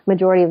Christian.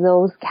 Majority of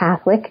those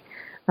Catholic,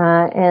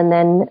 and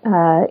then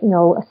a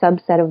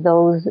subset of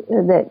those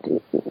that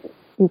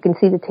you can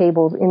see the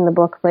tables in the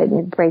book, but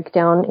the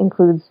breakdown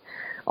includes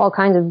all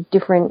kinds of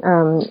different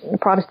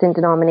Protestant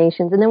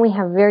denominations, and then we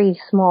have very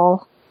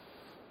small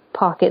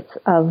pockets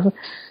of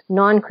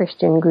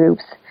non-Christian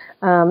groups.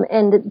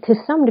 And to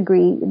some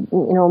degree,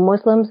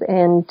 Muslims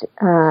and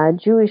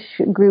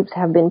Jewish groups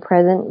have been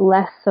present,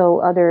 less so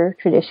other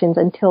traditions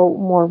until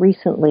more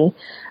recently.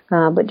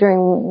 But during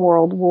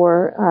World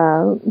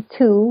War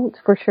II,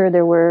 for sure,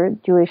 there were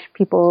Jewish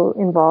people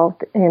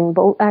involved in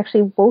both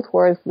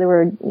wars. There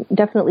were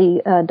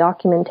definitely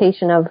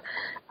documentation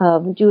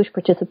of Jewish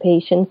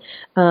participation.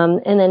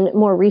 And then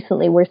more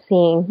recently, we're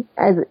seeing,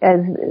 as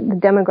the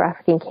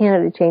demographic in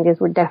Canada changes,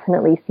 we're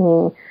definitely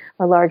seeing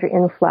a larger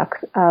influx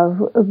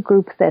of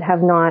groups that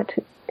have not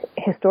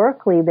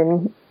historically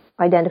been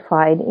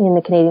identified in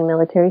the Canadian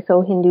military.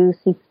 So Hindus,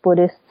 Sikhs,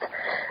 Buddhists,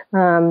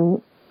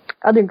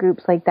 other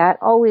groups like that.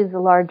 Always a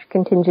large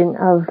contingent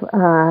of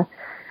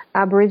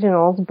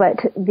Aboriginals, but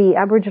the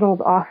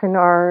Aboriginals often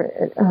are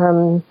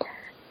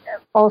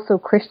also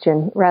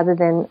Christian rather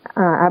than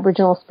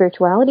Aboriginal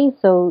spirituality.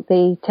 So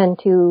they tend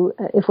to,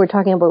 if we're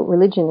talking about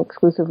religion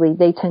exclusively,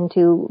 they tend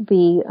to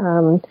be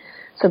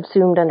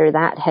subsumed under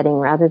that heading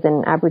rather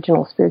than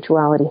Aboriginal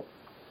spirituality.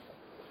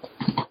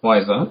 Why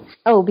is that?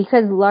 Oh,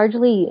 because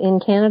largely in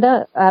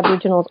Canada,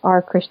 Aboriginals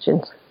are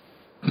Christians.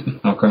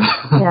 Okay.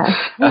 Yeah.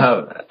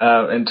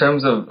 In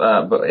terms of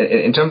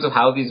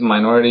how these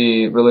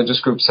minority religious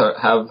groups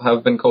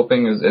have been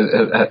coping,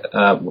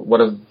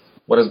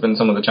 what has been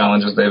some of the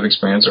challenges they've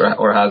experienced,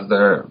 or has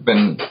there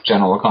been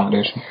general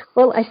accommodation?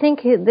 Well, I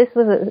think this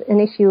was an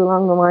issue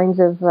along the lines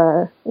of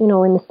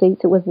in the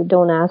States it was the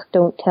don't ask,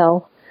 don't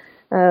tell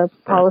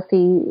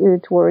policy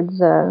towards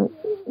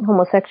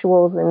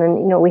homosexuals, and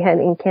then we had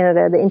in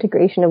Canada the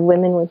integration of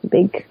women was a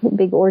big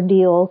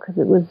ordeal because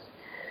it was.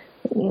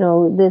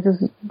 This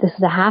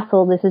is a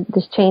hassle.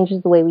 This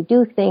changes the way we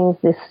do things.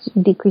 This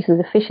decreases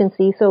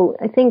efficiency. So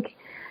I think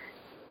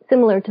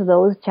similar to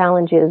those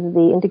challenges,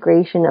 the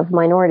integration of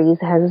minorities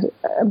has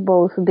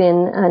both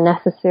been a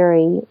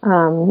necessary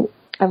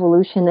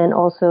evolution and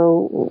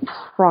also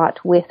fraught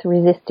with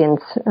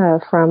resistance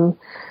from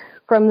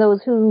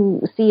those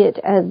who see it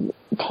as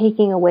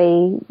taking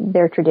away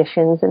their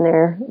traditions and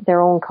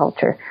their own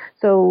culture.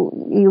 So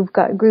you've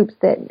got groups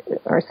that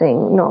are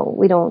saying, no,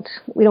 we don't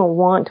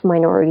want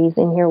minorities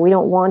in here. We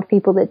don't want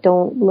people that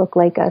don't look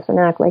like us and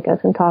act like us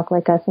and talk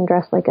like us and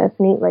dress like us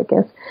and eat like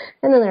us.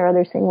 And then there are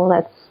others saying, well,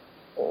 that's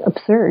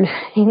absurd.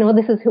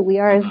 This is who we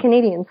are as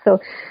Canadians.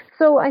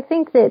 So I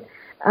think that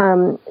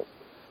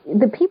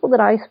the people that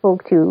I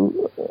spoke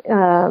to,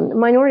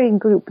 minority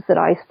groups that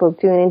I spoke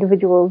to and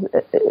individuals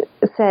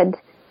said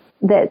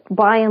that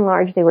by and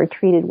large they were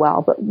treated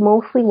well, but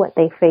mostly what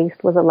they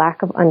faced was a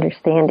lack of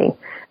understanding.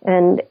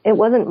 And it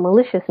wasn't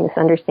malicious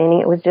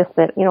misunderstanding, it was just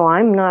that,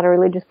 I'm not a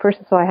religious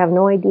person, so I have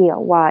no idea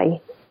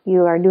why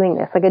you are doing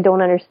this. Like, I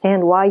don't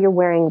understand why you're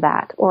wearing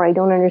that, or I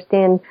don't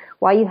understand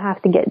why you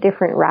have to get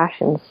different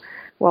rations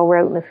while we're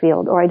out in the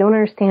field, or I don't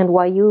understand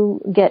why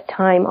you get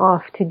time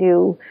off to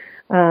do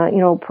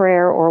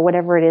prayer or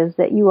whatever it is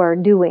that you are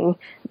doing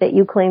that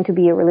you claim to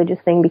be a religious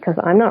thing, because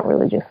I'm not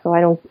religious, so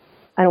I don't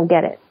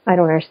get it. I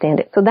don't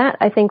understand it. So that,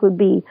 I think, would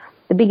be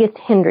the biggest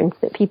hindrance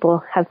that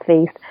people have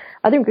faced.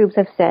 Other groups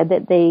have said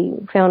that they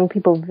found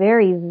people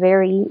very,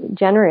 very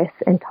generous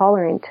and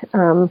tolerant,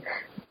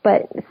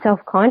 but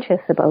self-conscious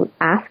about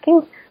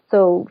asking.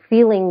 So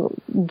feeling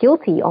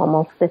guilty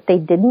almost that they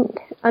didn't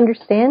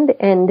understand,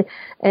 and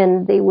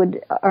they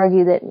would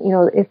argue that,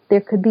 if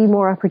there could be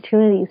more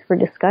opportunities for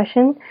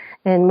discussion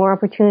and more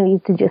opportunities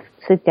to just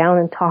sit down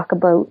and talk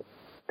about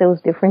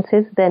those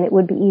differences, then it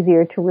would be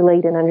easier to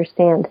relate and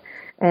understand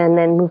and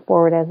then move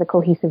forward as a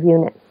cohesive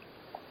unit.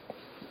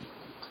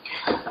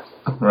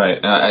 Right.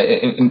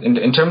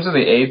 In terms of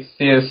the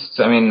atheists,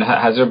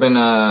 has there been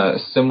a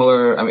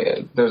similar?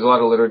 There's a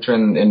lot of literature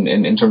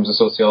in terms of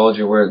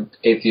sociology where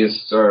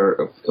atheists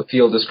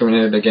feel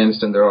discriminated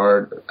against, and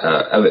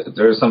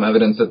there is some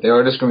evidence that they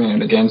are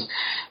discriminated against.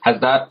 Has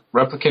that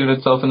replicated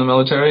itself in the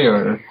military,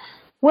 or?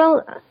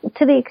 Well,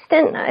 to the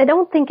extent, I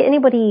don't think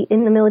anybody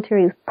in the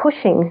military is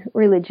pushing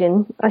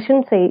religion. I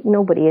shouldn't say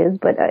nobody is,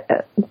 but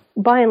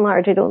by and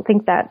large, I don't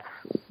think that's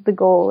the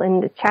goal.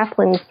 And the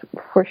chaplains,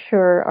 for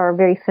sure, are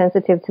very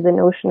sensitive to the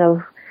notion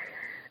of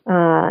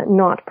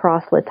not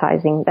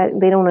proselytizing. That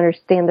they don't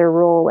understand their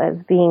role as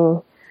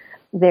being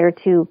there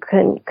to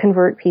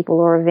convert people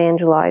or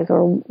evangelize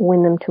or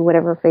win them to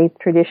whatever faith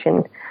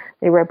tradition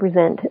they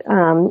represent.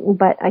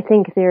 But I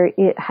think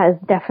it has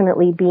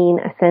definitely been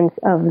a sense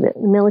of the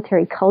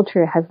military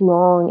culture has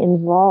long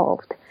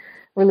involved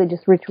religious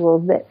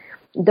rituals that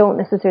don't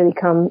necessarily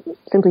come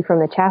simply from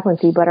the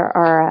chaplaincy, but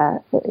are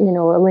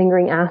a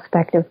lingering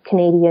aspect of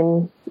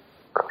Canadian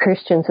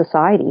Christian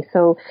society.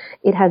 So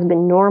it has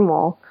been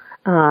normal,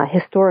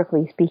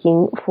 historically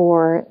speaking,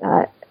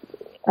 for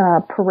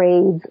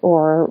parades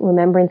or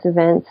remembrance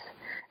events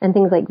and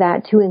things like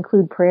that to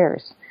include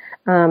prayers.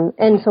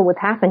 And so what's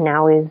happened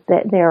now is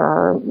that there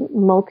are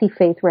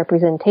multi-faith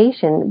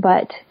representation,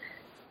 but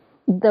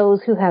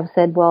those who have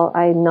said, well,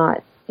 I'm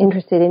not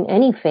interested in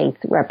any faith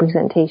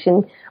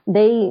representation,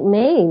 they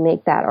may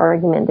make that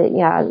argument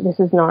that, this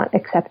is not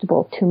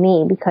acceptable to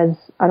me because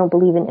I don't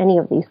believe in any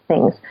of these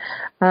things.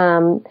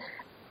 On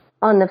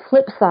the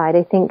flip side,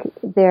 I think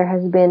there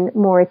has been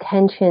more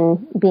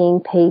attention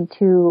being paid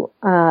to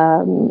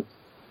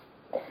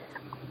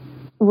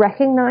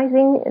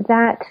recognizing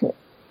that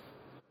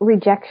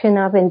rejection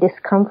of and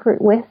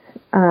discomfort with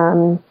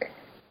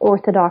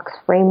orthodox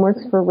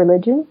frameworks for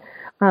religion.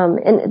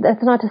 And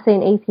that's not to say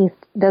an atheist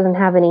doesn't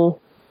have any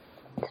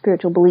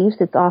spiritual beliefs.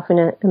 It's often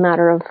a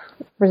matter of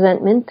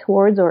resentment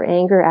towards or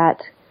anger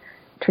at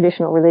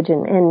traditional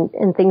religion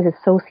and things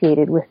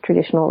associated with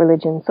traditional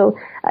religion. So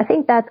I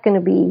think that's going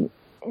to be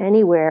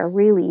anywhere,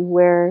 really,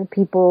 where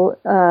people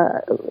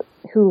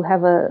who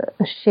have a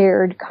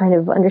shared kind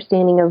of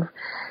understanding of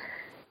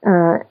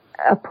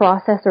a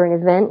process or an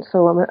event,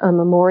 so a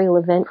memorial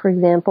event, for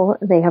example,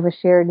 they have a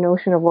shared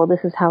notion of, well,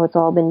 this is how it's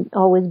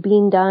always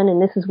being done, and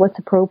this is what's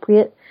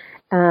appropriate.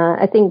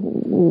 I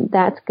think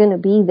that's going to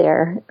be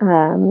there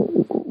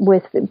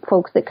with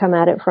folks that come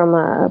at it from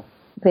a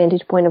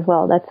vantage point of,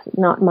 well, that's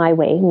not my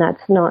way and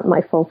that's not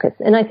my focus.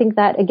 And I think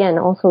that, again,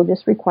 also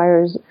just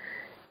requires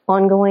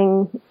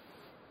ongoing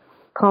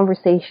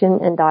conversation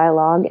and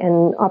dialogue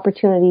and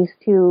opportunities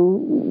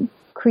to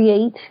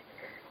create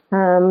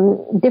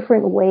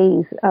different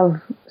ways of,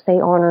 say,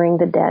 honoring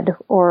the dead,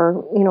 or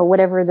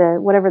whatever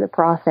the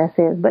process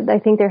is. But I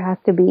think there has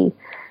to be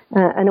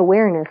an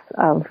awareness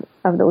of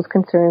those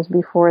concerns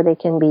before they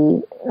can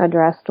be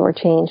addressed or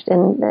changed.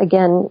 And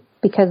again,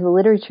 because the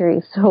literature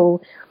is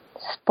so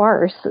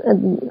sparse,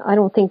 I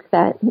don't think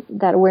that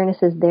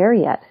awareness is there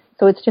yet.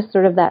 So it's just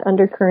sort of that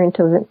undercurrent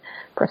of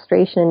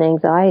frustration and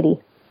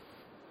anxiety.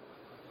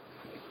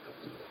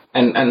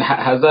 And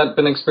has that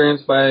been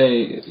experienced by,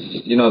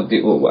 you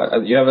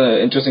have an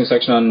interesting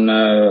section on,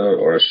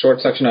 or a short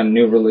section on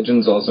new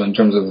religions also, in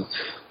terms of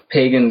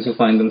pagans who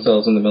find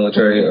themselves in the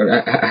military, or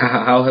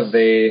how have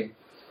they,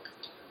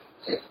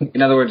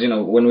 in other words,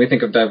 when we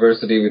think of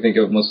diversity, we think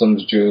of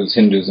Muslims, Jews,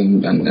 Hindus,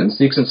 and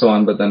Sikhs and so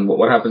on, but then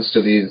what happens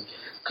to these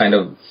kind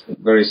of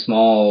very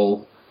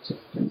small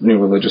new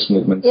religious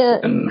movements? Yeah,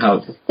 and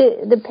how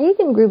the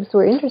pagan groups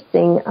were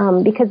interesting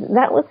because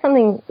that was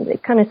something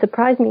that kind of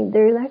surprised me.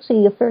 There's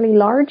actually a fairly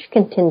large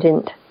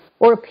contingent,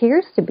 or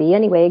appears to be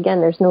anyway.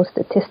 Again, there's no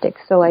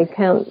statistics, so I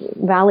can't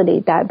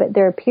validate that, but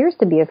there appears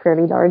to be a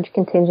fairly large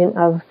contingent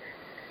of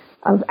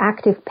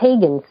active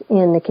pagans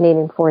in the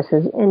Canadian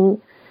Forces, and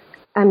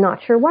I'm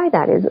not sure why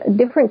that is.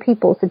 Different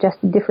people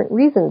suggested different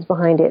reasons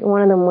behind it.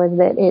 One of them was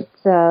that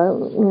it's,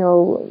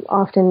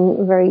 often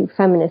a very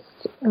feminist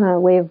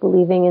way of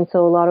believing, and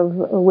so a lot of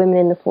women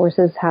in the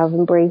forces have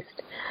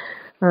embraced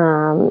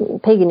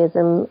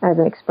paganism as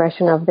an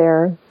expression of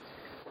their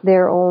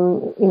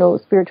own,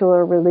 spiritual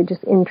or religious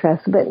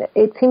interests. But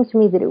it seems to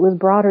me that it was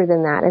broader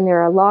than that, and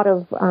there are a lot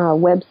of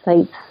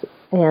websites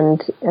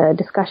and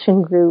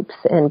discussion groups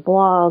and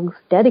blogs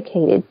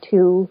dedicated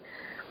to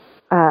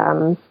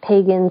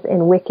pagans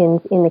and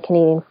Wiccans in the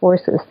Canadian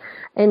Forces.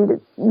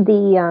 And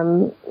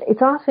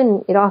it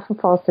often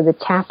falls to the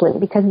chaplain,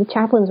 because the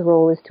chaplain's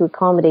role is to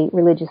accommodate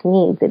religious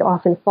needs. It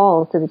often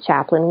falls to the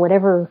chaplain,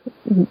 whatever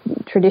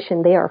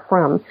tradition they are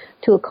from,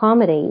 to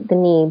accommodate the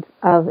needs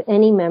of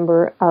any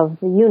member of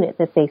the unit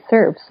that they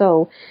serve.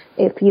 So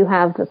if you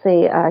have,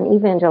 say, an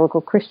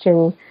evangelical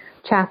Christian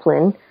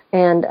chaplain,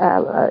 and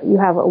you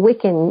have a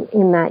Wiccan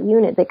in that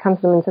unit that comes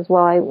to them and says,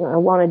 well, I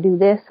want to do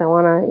this, I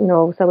want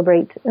to,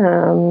 celebrate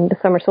the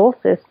summer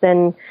solstice,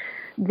 then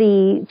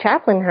the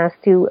chaplain has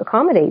to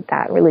accommodate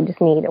that religious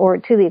need, or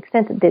to the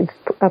extent that it's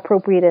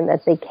appropriate and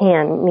that they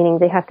can, meaning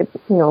they have to,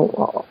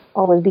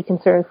 always be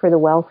concerned for the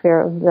welfare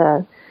of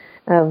the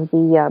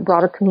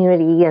broader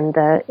community and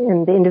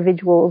the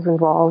individuals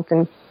involved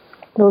and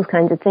those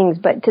kinds of things.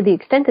 But to the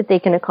extent that they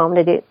can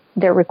accommodate it,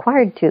 they're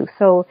required to.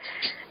 So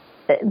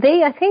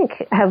they, I think,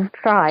 have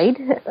tried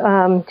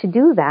to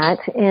do that,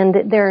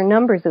 and there are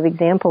numbers of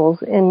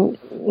examples in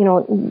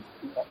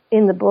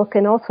the book,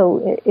 and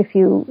also if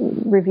you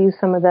review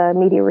some of the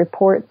media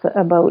reports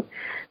about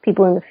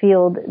people in the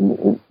field,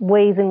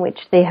 ways in which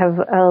they have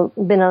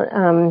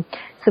been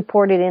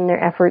supported in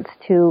their efforts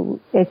to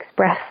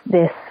express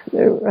this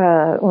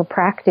or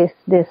practice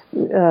this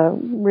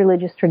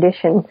religious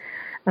tradition.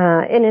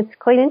 And it's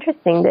quite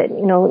interesting that,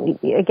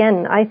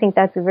 again, I think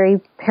that's a very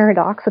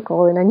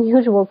paradoxical and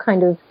unusual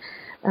kind of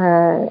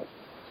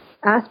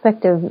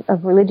aspect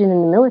of religion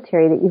in the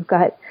military, that you've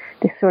got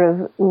this sort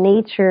of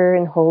nature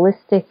and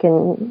holistic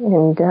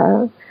and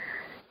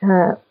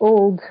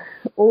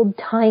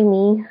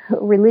old-timey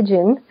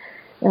religion,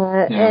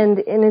 and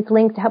it's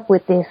linked up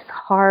with this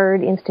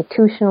hard,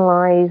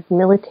 institutionalized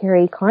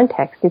military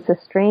context. It's a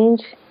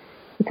strange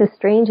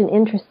and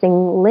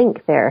interesting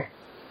link there.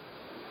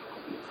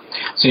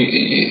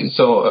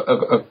 So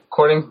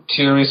according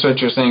to your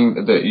research, you're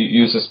saying that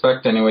you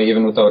suspect, anyway,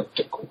 even without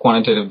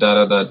quantitative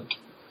data, that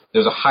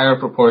there's a higher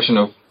proportion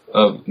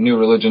of new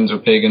religions, or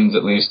pagans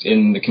at least,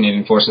 in the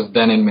Canadian Forces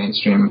than in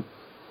mainstream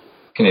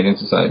Canadian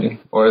society,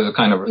 or is it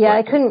kind of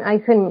reflective?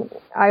 Yeah,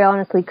 I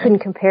honestly couldn't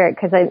compare it,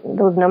 because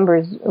those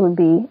numbers would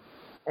be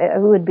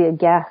a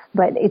guess,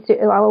 but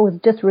I was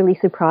just really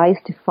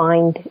surprised to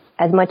find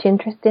as much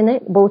interest in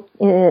it, both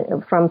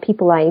from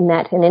people I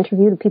met and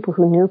interviewed, people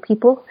who knew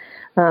people.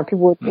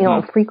 People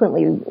would,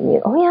 frequently,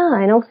 oh yeah,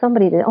 I know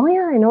somebody that, oh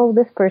yeah, I know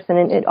this person,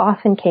 and it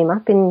often came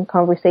up in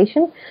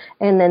conversation.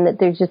 And then that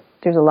there's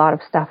a lot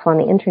of stuff on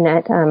the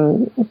internet.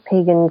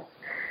 Pagans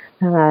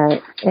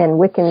and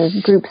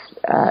Wiccan groups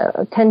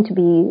tend to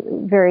be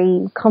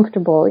very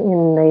comfortable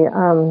in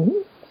the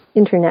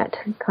internet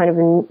kind of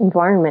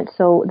environment,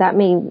 so that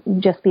may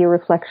just be a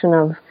reflection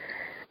of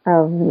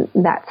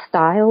that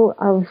style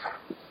of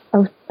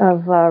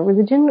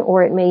religion,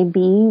 or it may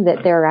be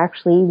that there are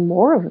actually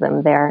more of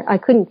them there. I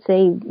couldn't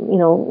say,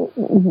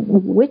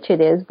 which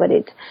it is, but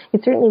it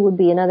certainly would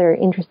be another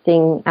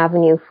interesting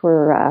avenue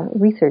for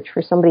research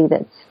for somebody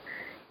that's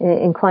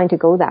inclined to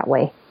go that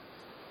way.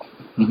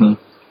 Mm-hmm.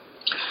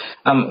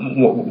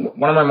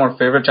 One of my more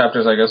favorite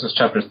chapters, I guess, is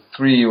chapter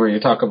 3, where you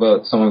talk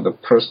about some of the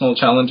personal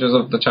challenges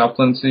of the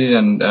chaplaincy.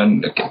 And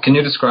can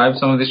you describe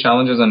some of these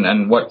challenges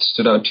and what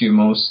stood out to you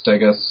most, I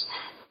guess,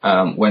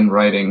 when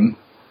writing,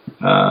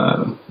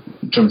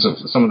 in terms of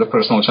some of the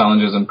personal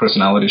challenges and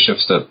personality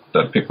shifts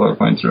that people are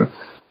going through?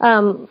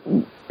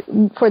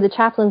 For the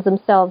chaplains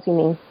themselves, you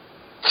mean?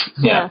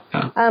 Yeah.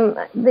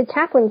 The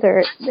chaplains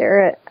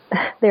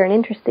they're an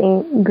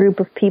interesting group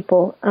of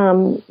people.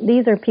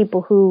 These are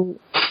people who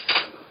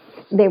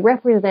they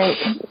represent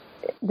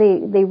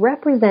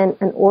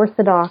an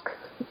orthodox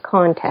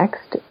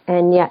context,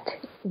 and yet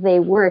they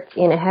work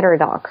in a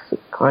heterodox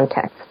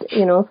context.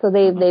 So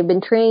they've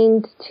been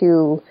trained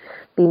to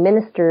be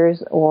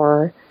ministers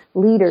or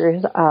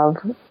leaders of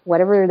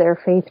whatever their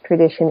faith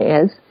tradition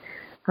is,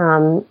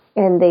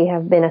 and they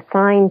have been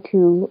assigned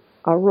to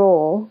a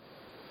role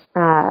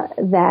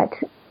that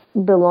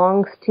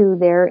belongs to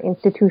their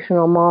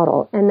institutional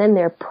model, and then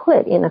they're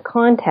put in a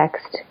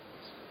context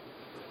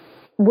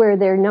where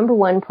their number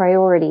one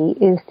priority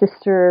is to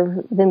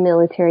serve the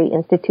military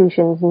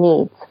institution's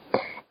needs.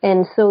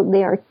 And so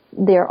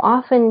they're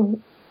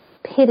often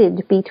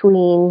pitted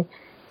between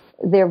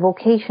their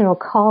vocational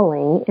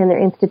calling and their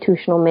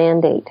institutional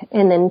mandate,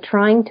 and then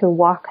trying to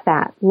walk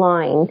that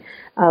line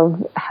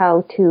of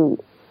how to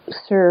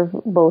serve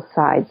both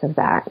sides of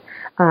that,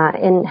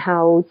 and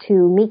how to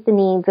meet the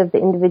needs of the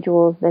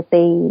individuals that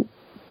they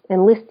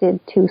enlisted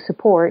to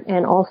support,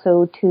 and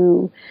also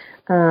to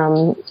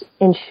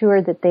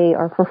ensure that they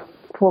are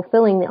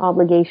fulfilling the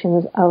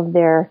obligations of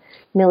their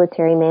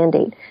military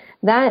mandate.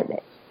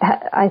 That,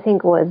 I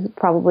think, was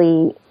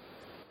probably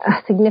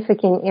a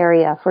significant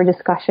area for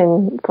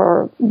discussion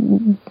for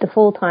the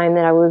full time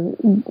that I was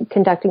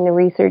conducting the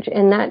research,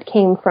 and that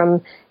came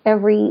from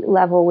every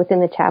level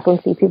within the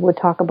chaplaincy. People would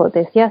talk about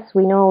this. Yes,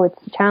 we know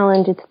it's a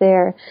challenge, it's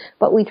there,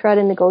 but we try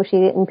to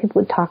negotiate it, and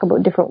people would talk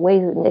about different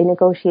ways that they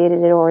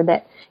negotiated it, or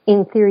that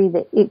in theory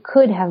that it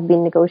could have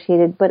been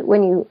negotiated. But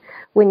when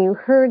you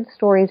heard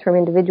stories from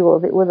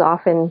individuals, it was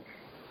often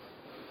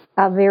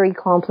a very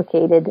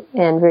complicated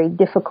and very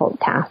difficult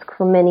task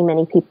for many,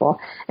 many people.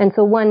 And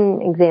so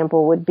one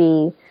example would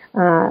be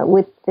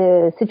with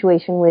the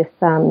situation with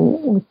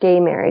gay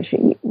marriage.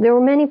 There were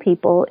many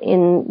people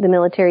in the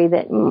military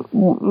that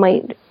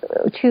might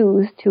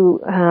choose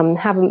to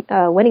have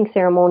a wedding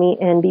ceremony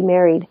and be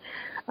married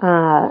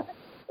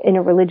in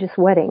a religious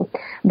wedding,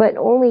 but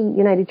only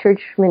United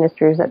Church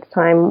ministers at the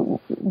time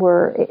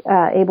were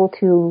able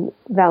to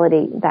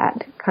validate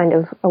that kind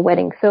of a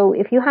wedding. So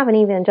if you have an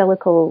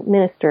evangelical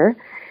minister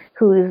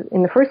who is,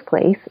 in the first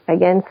place,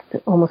 against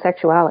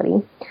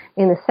homosexuality,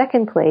 in the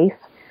second place,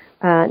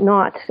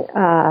 not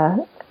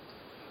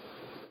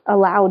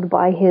allowed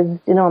by his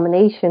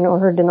denomination or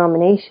her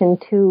denomination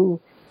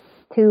to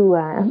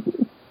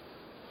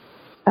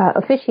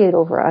officiate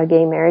over a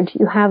gay marriage,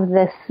 you have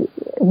this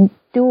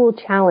dual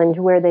challenge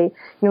where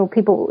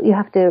you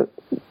have to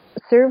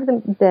serve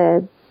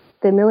the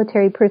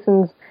military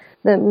person's,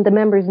 the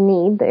members'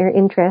 need, their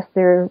interest,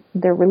 their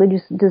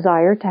religious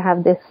desire to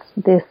have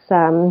this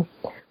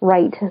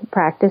right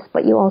practice,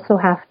 but you also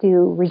have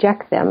to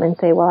reject them and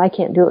say, well, I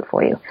can't do it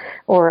for you,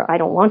 or I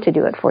don't want to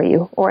do it for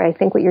you, or I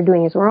think what you're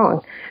doing is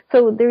wrong.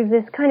 So there's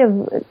this kind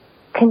of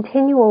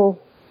continual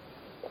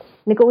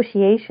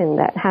negotiation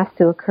that has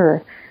to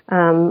occur,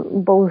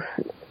 both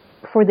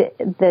for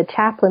the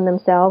chaplain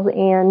themselves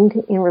and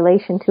in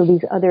relation to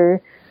these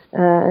other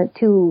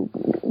two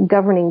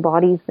governing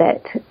bodies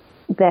that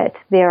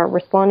they are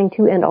responding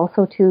to, and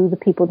also to the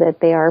people that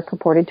they are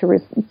purported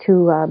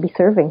to be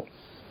serving.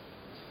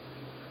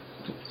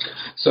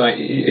 So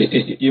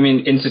you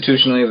mean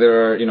institutionally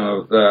there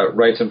are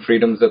rights and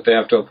freedoms that they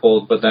have to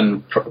uphold, but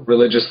then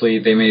religiously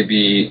they may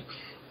be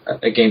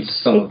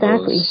against some of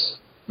those.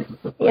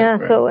 Yeah,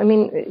 right. So I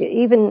mean,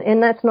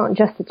 and that's not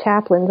just the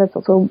chaplains, that's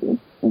also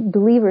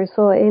believers.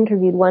 So I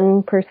interviewed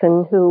one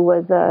person who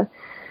was a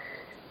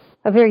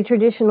very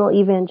traditional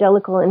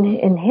evangelical, and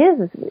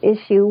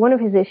one of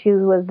his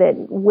issues was that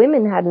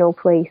women had no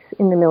place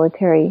in the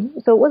military.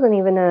 So it wasn't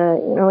even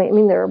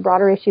there are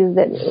broader issues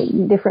that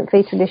different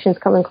faith traditions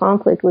come in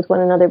conflict with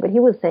one another, but he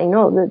was saying,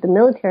 no, the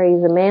military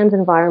is a man's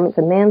environment,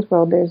 it's a man's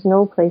world, there's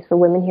no place for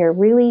women here.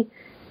 Really,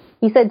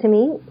 he said to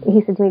me,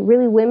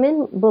 really,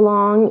 women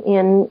belong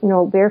in,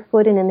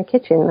 barefoot and in the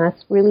kitchen.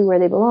 That's really where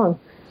they belong.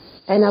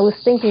 And I was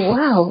thinking,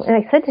 wow. And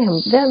I said to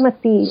him, that must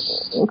be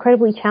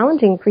incredibly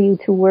challenging for you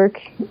to work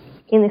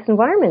in this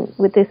environment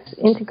with this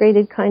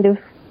integrated kind of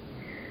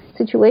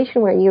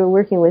situation where you're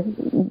working with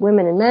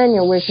women and men,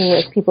 you're working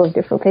with people of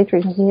different faith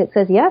traditions. And he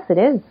says, yes, it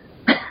is.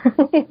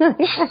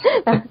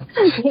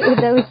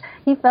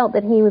 He felt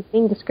that he was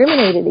being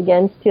discriminated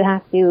against to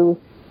have to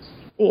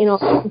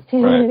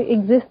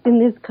exist in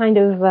this kind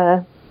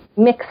of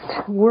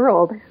mixed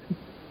world.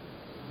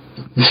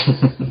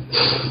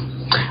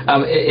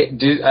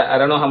 I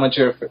don't know how much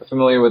you're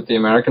familiar with the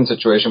American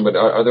situation, but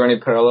are there any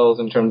parallels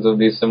in terms of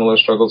these similar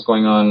struggles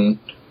going on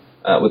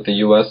with the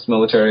U.S.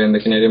 military and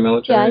the Canadian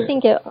military? Yeah, I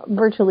think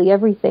virtually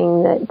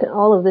everything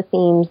all of the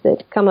themes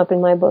that come up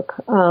in my book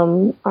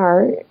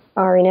are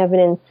are in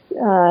evidence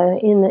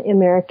in the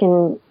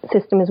American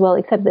system as well,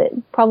 except that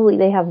probably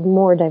they have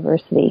more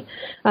diversity,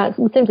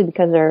 simply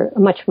because they're a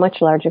much,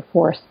 much larger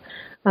force.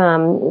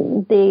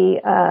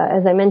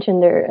 As I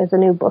mentioned, there is a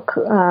new book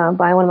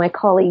by one of my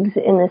colleagues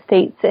in the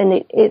States, and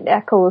it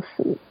echoes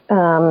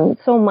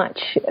so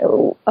much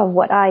of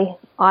what I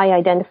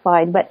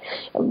identified, but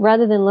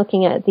rather than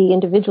looking at the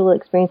individual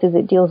experiences,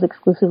 it deals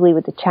exclusively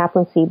with the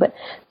chaplaincy. But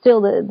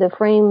still, the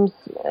frameworks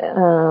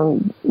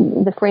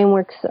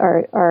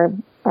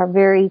are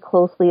very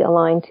closely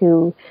aligned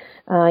to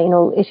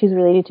issues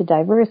related to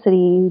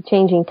diversity,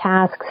 changing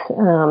tasks,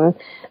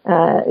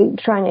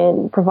 trying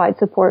to provide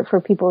support for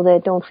people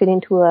that don't fit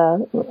into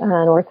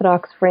an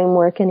orthodox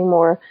framework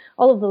anymore,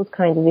 all of those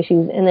kinds of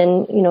issues. And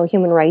then,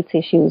 human rights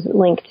issues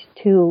linked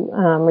to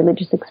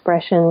religious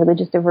expression,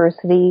 religious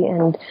diversity,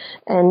 and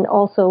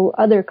also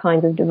other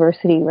kinds of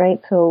diversity,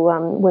 right? So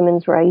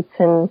women's rights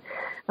and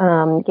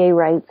gay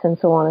rights and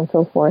so on and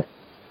so forth.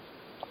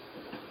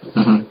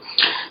 Mm-hmm.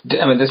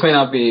 I mean, this may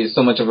not be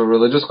so much of a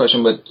religious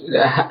question, but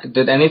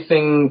did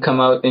anything come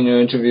out in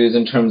your interviews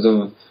in terms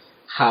of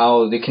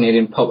how the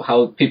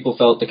how people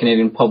felt the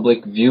Canadian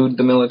public viewed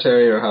the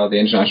military, or how the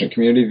international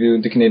community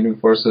viewed the Canadian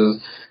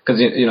forces? Because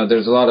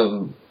there's a lot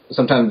of,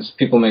 sometimes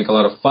people make a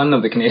lot of fun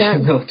of the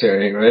Canadian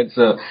military, right?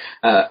 So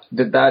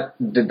did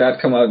that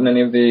come out in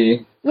any of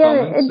the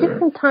comments? At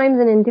different times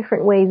and in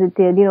different ways it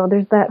did.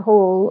 There's that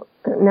whole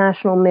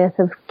national myth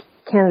of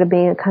Canada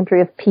being a country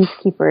of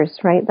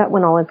peacekeepers, right? That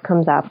one always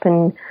comes up,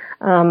 and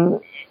I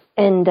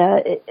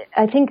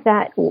think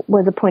that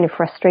was a point of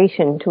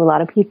frustration to a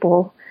lot of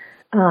people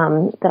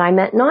that I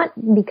met, not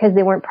because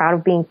they weren't proud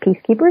of being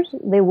peacekeepers,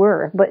 they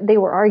were, but they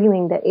were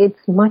arguing that it's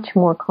much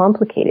more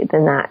complicated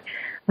than that,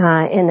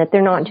 and that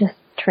they're not just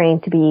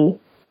trained to be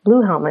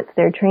blue helmets,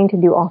 they're trained to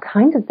do all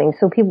kinds of things.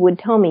 So people would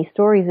tell me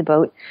stories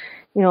about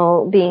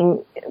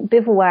being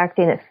bivouacked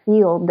in a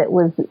field that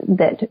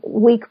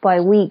week by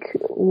week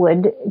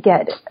would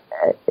get,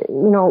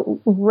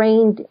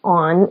 rained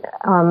on,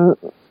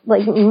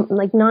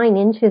 like 9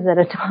 inches at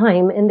a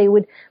time. And they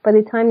would, by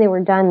the time they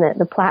were done,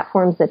 the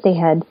platforms that they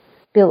had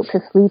built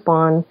to sleep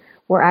on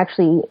were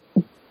actually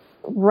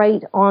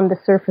right on the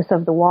surface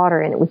of the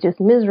water, and it was just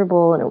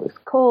miserable, and it was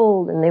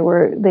cold, and there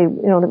was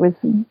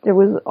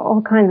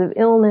all kinds of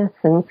illness,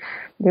 and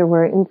there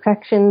were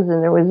infections,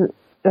 and there was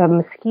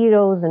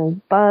mosquitoes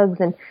and bugs,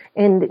 and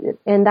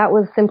that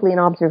was simply an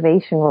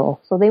observation role.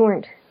 So they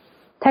weren't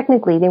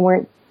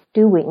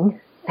doing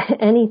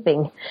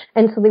anything,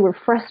 and so they were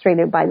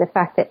frustrated by the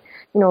fact that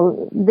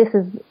this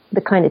is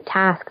the kind of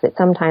task that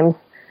sometimes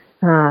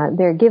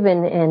they're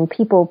given, and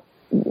people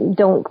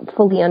don't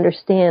fully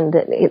understand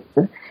that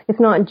it's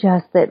not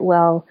just that,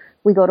 well,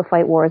 we go to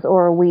fight wars,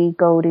 or we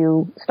go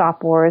to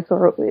stop wars,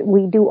 or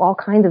we do all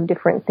kinds of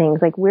different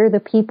things. Like, we're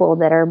the people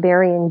that are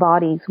burying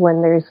bodies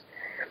when there's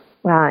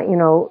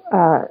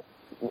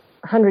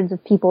hundreds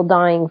of people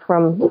dying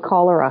from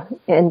cholera,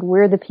 and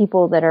we're the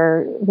people that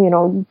are,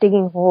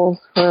 digging holes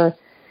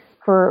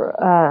for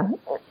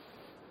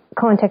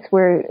contexts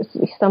where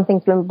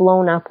something's been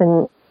blown up,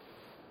 and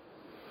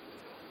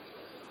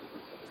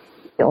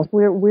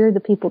we're the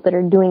people that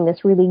are doing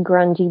this really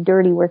grungy,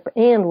 dirty work,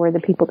 and we're the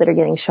people that are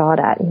getting shot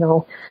at,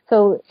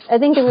 So I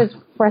think there was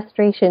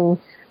frustration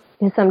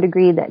to some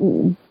degree that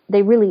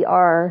they really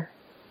are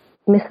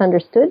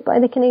misunderstood by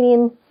the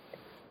Canadian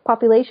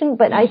population,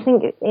 but I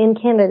think in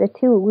Canada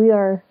too, we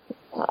are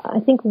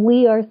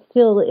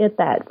still at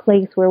that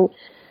place where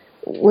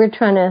we're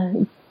trying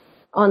to,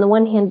 on the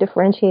one hand,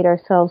 differentiate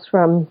ourselves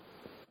from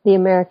the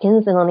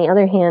Americans, and on the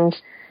other hand,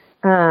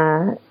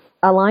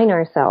 align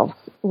ourselves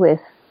with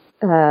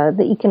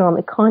the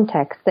economic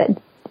context that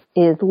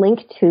is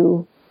linked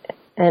to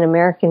an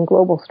American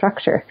global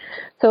structure.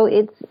 So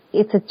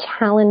it's a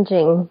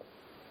challenging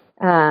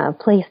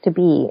place to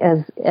be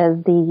as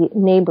the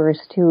neighbors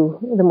to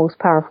the most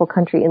powerful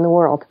country in the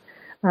world,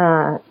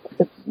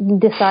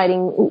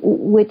 deciding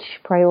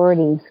which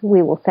priorities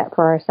we will set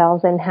for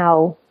ourselves and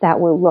how that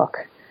will look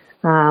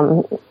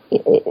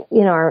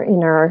in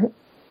our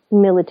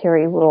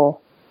military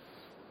role.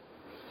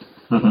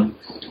 Mm-hmm.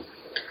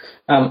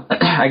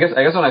 I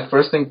guess when I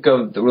first think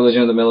of the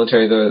religion of the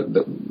military,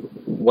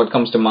 what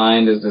comes to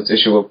mind is this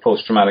issue of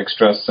post-traumatic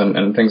stress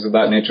and things of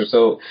that nature.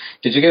 So,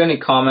 did you get any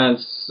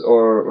comments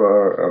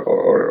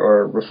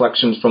or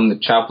reflections from the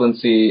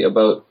chaplaincy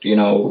about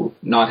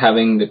not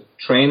having the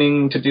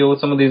training to deal with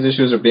some of these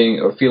issues, or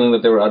feeling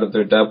that they were out of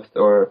their depth,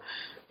 or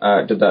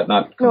did that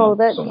not come up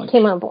so much? No, that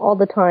came up all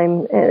the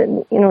time.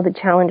 And, the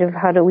challenge of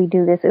how do we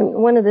do this. And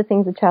one of the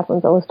things the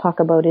chaplains always talk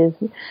about is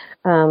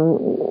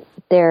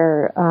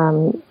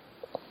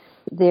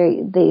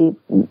they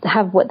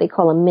have what they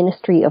call a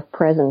ministry of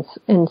presence.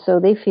 And so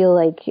they feel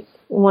like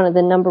one of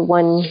the number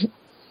one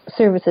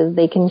services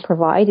they can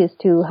provide is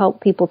to help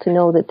people to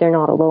know that they're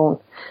not alone,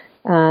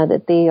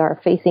 that they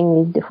are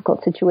facing these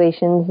difficult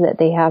situations, that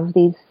they have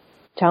these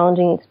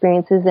challenging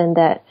experiences, and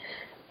that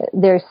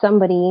there's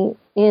somebody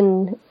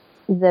in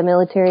the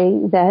military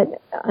that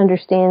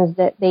understands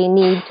that they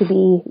need to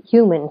be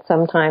human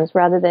sometimes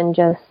rather than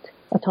just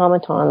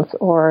automatons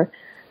or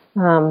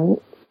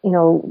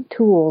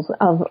tools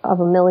of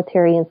a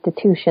military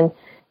institution,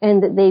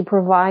 and that they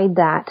provide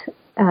that.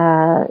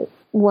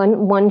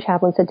 One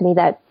chaplain said to me,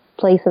 that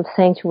place of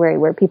sanctuary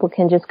where people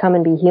can just come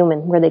and be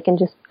human, where they can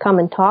just come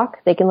and talk,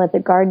 they can let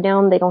their guard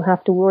down, they don't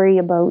have to worry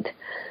about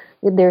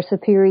their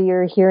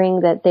superior hearing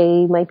that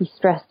they might be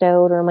stressed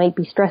out or might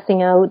be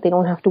stressing out. They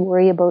don't have to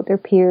worry about their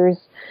peers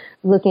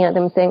looking at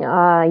them saying,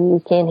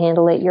 you can't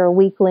handle it, you're a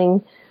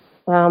weakling.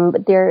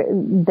 But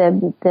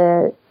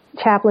the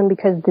chaplain,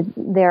 because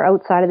they're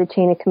outside of the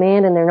chain of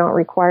command and they're not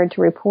required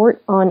to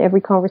report on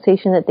every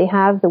conversation that they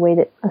have the way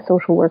that a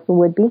social worker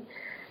would be,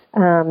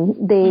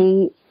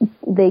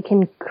 they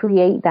can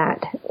create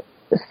that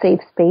safe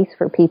space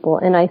for people.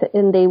 And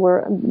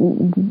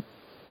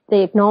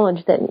they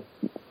acknowledged that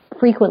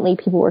frequently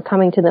people were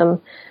coming to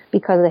them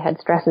because they had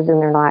stresses in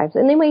their lives,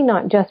 and they might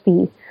not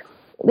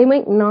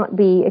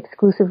be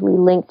exclusively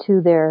linked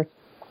to their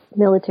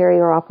military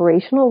or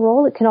operational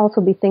role. It can also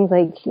be things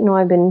like,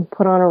 I've been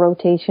put on a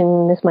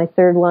rotation, this is my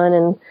third one,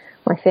 and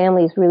my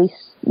family is really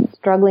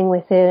struggling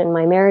with it, and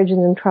my marriage is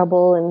in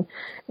trouble,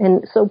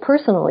 and so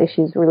personal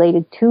issues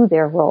related to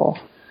their role,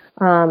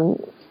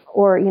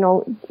 or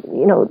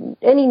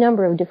any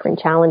number of different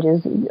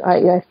challenges.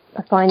 I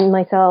find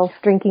myself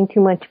drinking too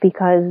much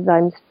because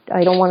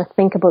I don't want to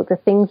think about the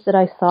things that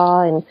I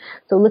saw, and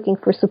so looking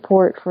for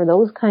support for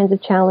those kinds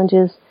of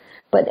challenges.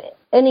 But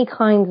any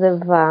kinds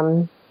of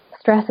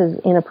stresses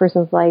in a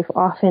person's life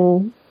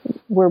often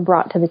were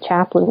brought to the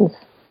chaplain's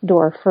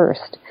door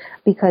first,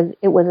 because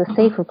it was a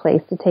safer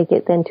place to take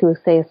it than to,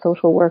 say, a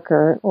social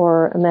worker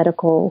or a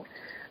medical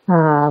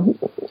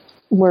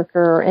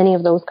worker or any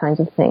of those kinds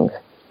of things.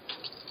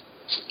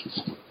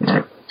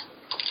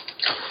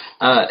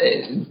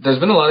 There's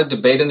been a lot of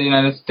debate in the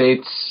United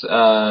States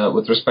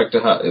with respect to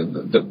how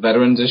the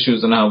veterans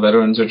issues and how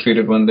veterans are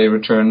treated when they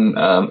return.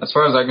 As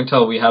far as I can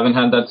tell, we haven't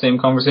had that same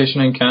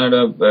conversation in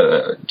Canada.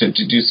 Do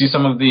you see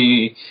some of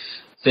the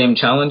same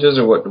challenges,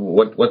 or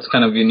what's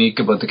kind of unique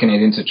about the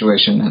Canadian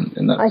situation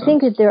in that sense? I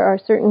think that there are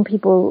certain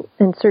people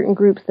and certain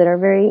groups that are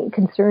very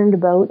concerned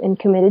about and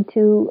committed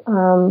to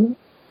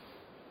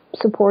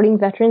supporting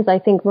veterans. I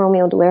think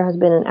Romeo Dallaire has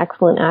been an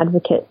excellent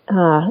advocate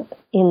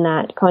in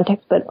that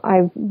context, but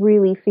I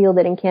really feel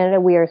that in Canada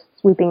we are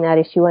sweeping that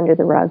issue under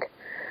the rug,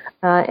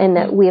 and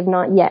that we have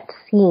not yet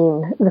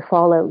seen the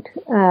fallout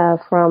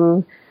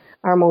from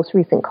our most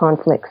recent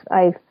conflicts.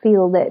 I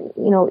feel that,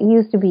 it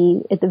used to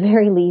be, at the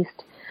very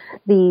least,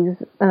 these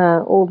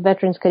old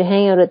veterans could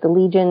hang out at the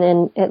Legion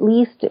and at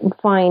least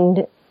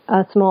find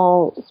a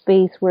small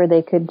space where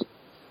they could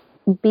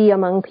be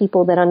among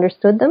people that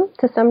understood them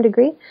to some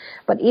degree.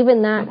 But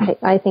even that,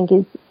 I think,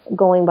 is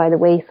going by the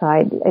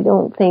wayside. I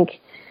don't think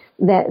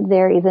that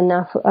there is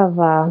enough of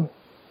a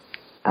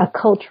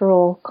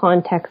cultural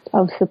context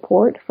of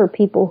support for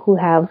people who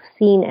have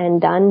seen and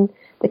done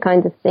the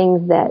kinds of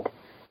things that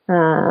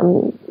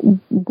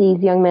these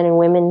young men and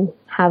women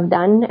have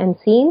done and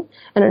seen.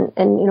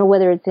 And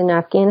whether it's in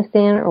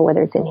Afghanistan or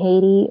whether it's in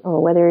Haiti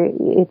or whether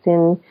it's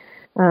in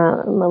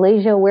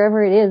Malaysia,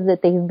 wherever it is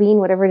that they've been,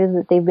 whatever it is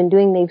that they've been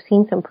doing, they've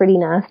seen some pretty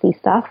nasty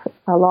stuff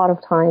a lot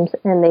of times,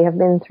 and they have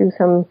been through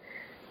some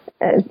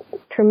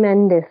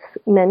tremendous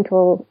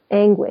mental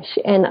anguish.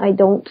 And I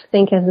don't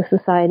think as a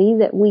society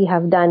that we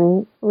have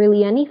done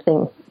really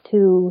anything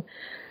to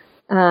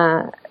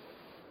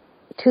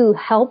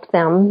help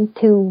them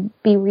to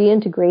be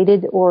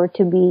reintegrated or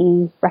to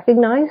be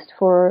recognized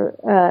for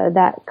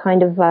that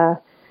kind of a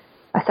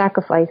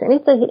sacrifice. And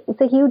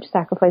it's a huge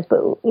sacrifice, but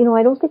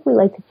I don't think we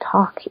like to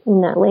talk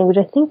in that language.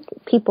 I think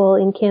people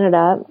in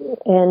Canada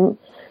and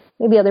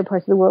maybe other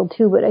parts of the world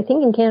too, but I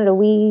think in Canada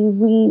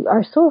we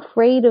are so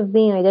afraid of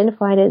being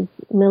identified as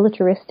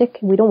militaristic.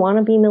 We don't want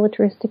to be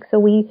militaristic,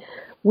 so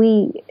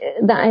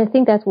I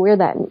think that's where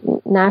that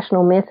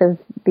national myth of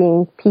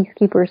being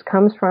peacekeepers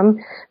comes from.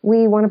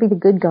 We want to be the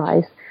good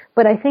guys.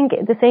 But I think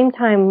at the same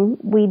time,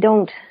 we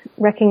don't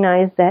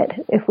recognize that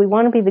if we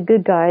want to be the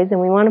good guys and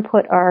we want to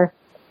put our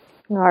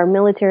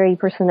military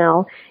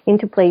personnel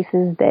into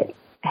places that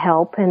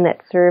help and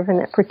that serve and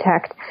that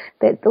protect,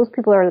 that those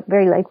people are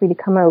very likely to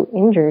come out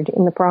injured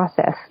in the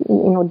process,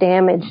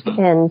 damaged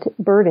and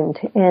burdened.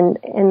 And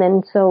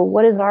then so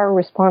what is our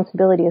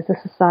responsibility as a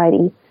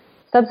society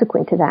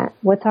subsequent to that?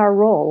 What's our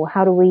role?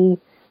 How do we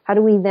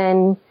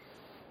then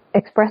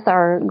express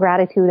our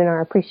gratitude and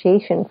our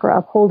appreciation for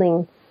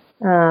upholding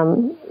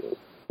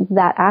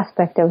that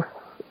aspect of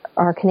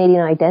our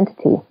Canadian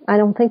identity? I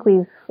don't think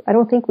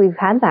we've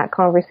had that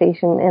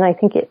conversation, and I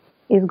think it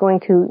is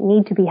going to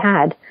need to be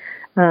had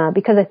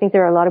because I think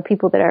there are a lot of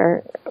people that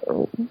are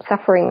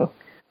suffering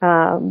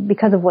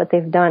because of what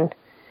they've done.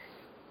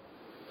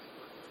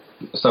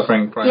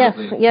 Suffering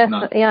privately. Yes.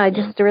 I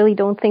just really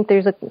don't think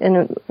there's a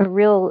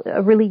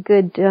really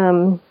good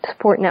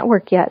support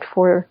network yet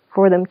for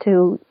them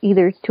to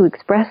either to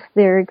express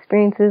their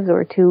experiences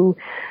or to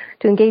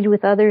engage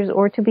with others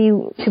or to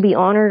be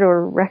honored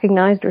or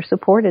recognized or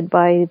supported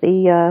by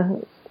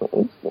the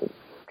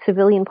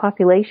civilian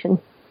population.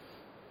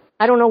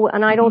 I don't know,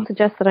 and I don't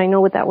suggest that I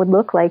know what that would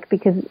look like,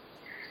 because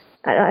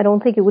I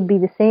don't think it would be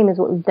the same as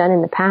what we've done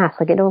in the past.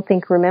 Like, I don't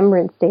think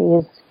Remembrance Day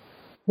is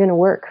going to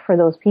work for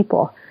those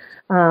people.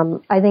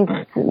 I think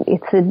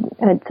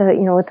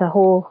it's a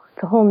whole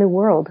new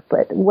world.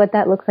 But what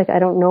that looks like, I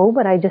don't know.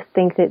 But I just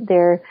think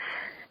that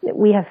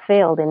we have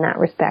failed in that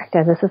respect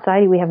as a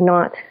society. We have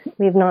not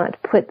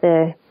put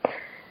the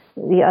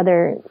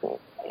other.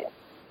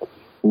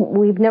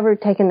 We've never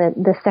taken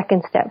the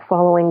second step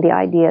following the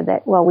idea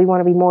that, well, we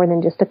want to be more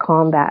than just a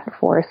combat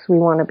force. We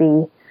want to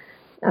be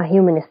a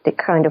humanistic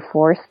kind of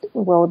force.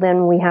 Well,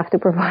 then we have to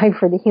provide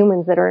for the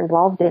humans that are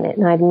involved in it.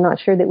 And I'm not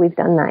sure that we've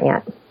done that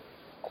yet.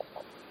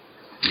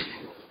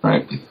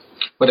 Right.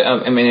 But,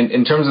 I mean,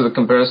 in terms of the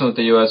comparison with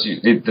the U.S.,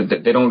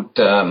 they don't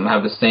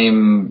have the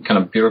same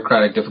kind of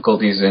bureaucratic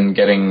difficulties in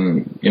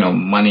getting,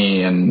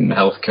 money and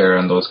healthcare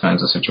and those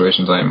kinds of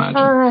situations, I imagine.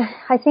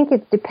 I think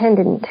it's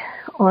dependent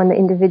on the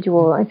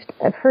individual.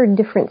 I've heard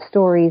different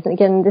stories.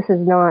 Again, this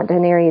is not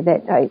an area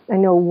that I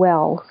know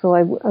well, so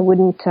I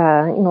wouldn't,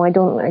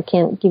 I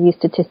can't give you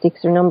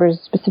statistics or numbers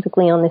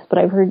specifically on this, but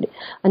I've heard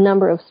a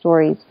number of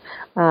stories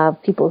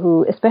of people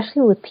who,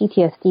 especially with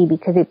PTSD,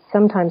 because it's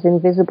sometimes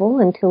invisible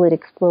until it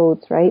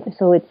explodes, right?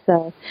 So it's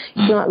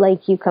not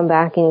like you come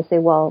back and you say,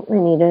 well, I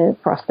need a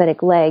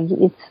prosthetic leg.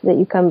 It's that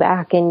you come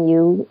back and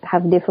you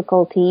have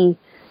difficulty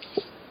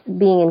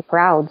being in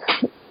crowds,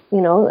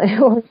 and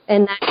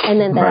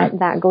then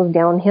that goes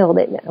downhill.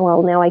 That,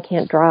 well, now I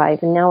can't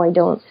drive, and now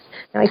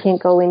I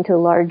can't go into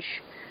large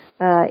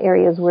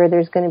areas where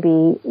there's going to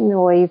be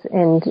noise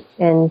and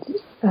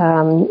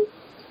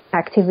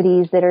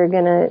activities that are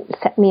going to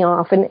set me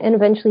off, and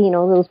eventually,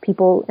 those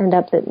people end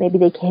up that maybe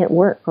they can't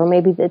work, or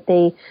maybe that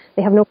they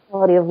have no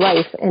quality of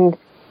life. And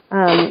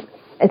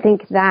I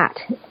think that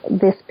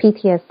this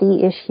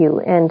PTSD issue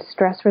and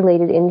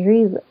stress-related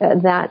injuries,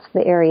 that's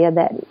the area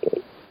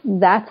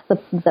that's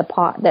the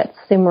pot that's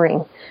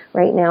simmering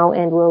right now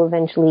and will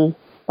eventually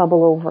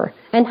bubble over,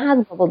 and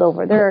has bubbled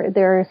over.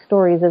 There are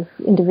stories of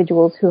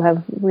individuals who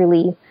have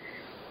really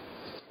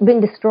been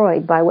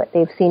destroyed by what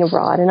they've seen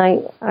abroad, and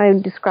I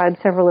described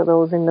several of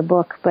those in the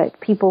book, but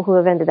people who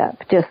have ended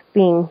up just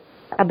being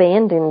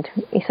abandoned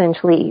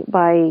essentially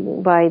by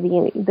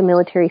the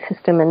military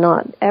system and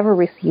not ever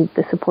received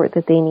the support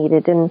that they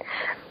needed. And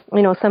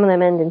some of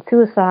them end in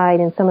suicide,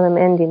 and some of them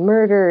end in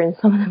murder, and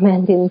some of them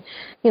end in,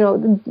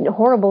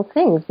 horrible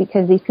things,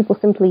 because these people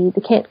simply,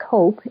 they can't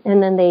cope,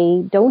 and then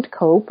they don't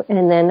cope,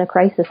 and then a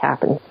crisis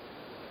happens.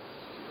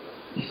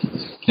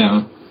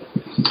 Yeah.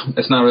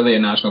 It's not really a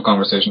national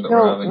conversation that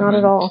we're having. No, not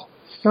at all.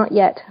 Not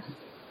yet.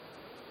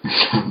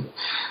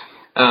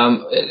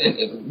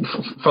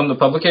 From the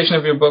publication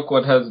of your book,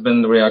 what has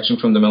been the reaction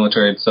from the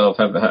military itself?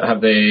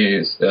 Have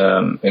they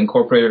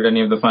incorporated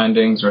any of the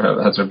findings, or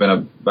has there been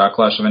a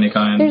backlash of any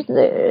kind?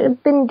 There's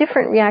been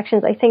different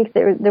reactions. I think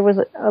there was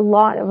a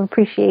lot of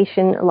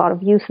appreciation, a lot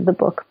of use of the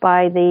book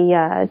by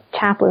the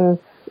chaplains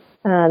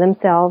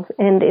themselves,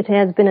 and it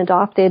has been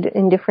adopted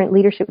in different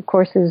leadership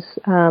courses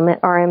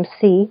at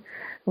RMC,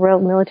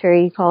 Royal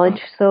Military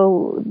College.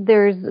 So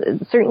there's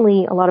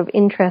certainly a lot of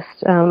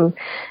interest.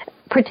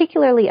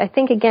 Particularly, I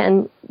think,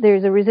 again,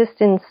 there's a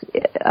resistance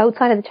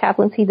outside of the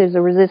chaplaincy. There's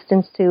a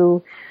resistance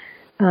to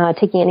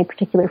taking any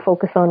particular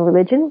focus on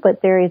religion,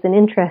 but there is an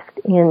interest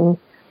in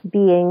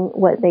being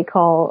what they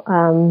call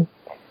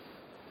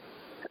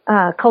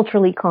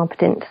culturally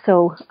competent,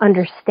 so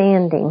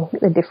understanding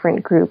the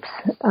different groups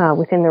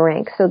within the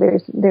ranks. So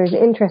there's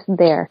interest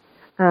there.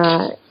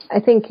 I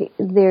think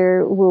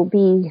there will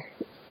be.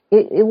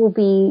 It will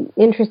be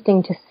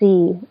interesting to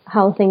see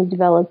how things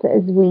develop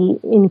as we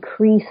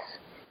increase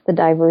the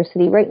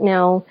diversity. Right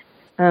now,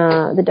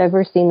 the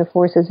diversity in the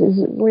forces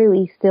is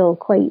really still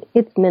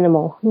it's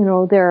minimal.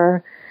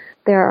 There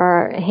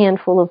are a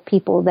handful of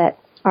people that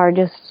are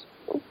just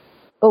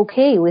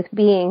okay with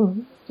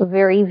being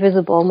very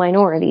visible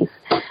minorities.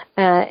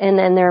 And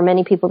then there are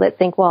many people that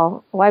think,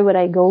 well, why would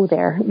I go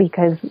there?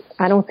 Because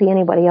I don't see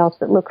anybody else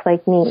that looks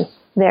like me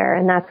there,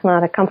 and that's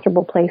not a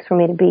comfortable place for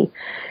me to be.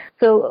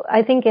 So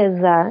I think as,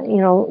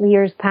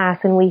 years pass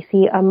and we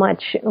see a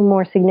much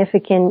more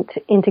significant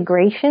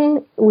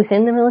integration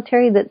within the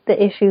military, that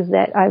the issues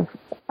that I've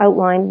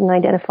outlined and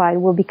identified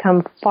will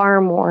become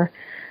far more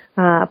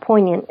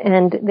poignant,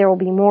 and there will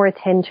be more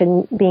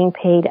attention being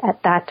paid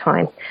at that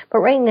time. But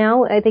right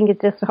now, I think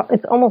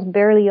it's almost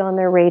barely on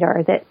their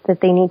radar that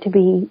they need to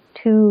be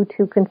too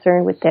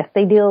concerned with this.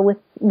 They deal with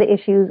the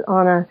issues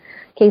on a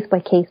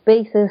case-by-case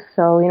basis.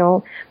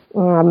 So,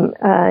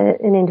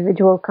 an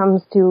individual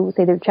comes to,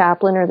 say, their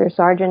chaplain or their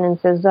sergeant and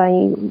says,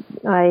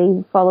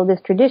 I follow this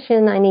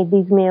tradition, I need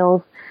these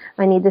meals,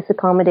 I need this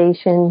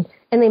accommodation,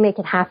 and they make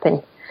it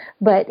happen.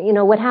 But,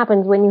 what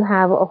happens when you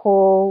have a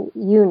whole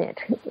unit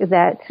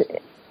that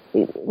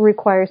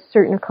requires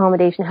certain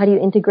accommodation? How do you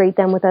integrate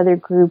them with other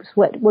groups?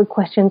 What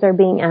questions are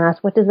being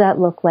asked? What does that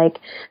look like?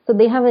 So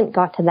they haven't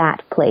got to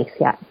that place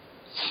yet.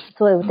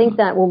 So I would think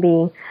that will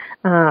be,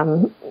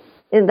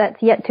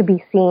 that's yet to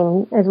be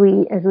seen as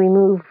we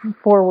move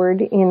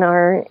forward in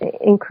our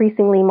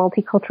increasingly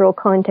multicultural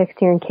context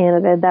here in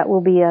Canada. That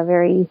will be a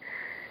very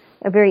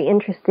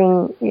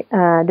interesting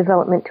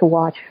development to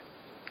watch.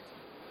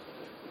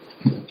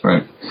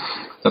 Right.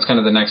 That's kind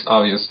of the next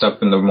obvious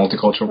step in the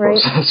multicultural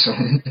process.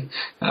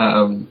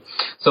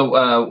 So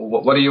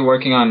what are you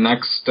working on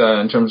next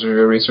in terms of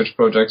your research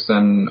projects,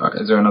 and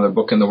is there another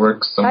book in the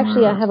works somewhere?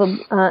 Actually, I have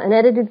an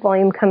edited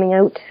volume coming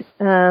out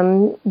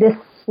this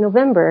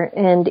November,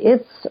 and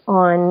it's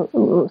on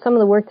some of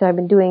the work that I've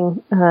been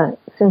doing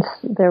since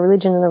the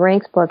Religion in the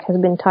Ranks book has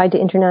been tied to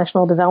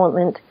international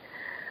development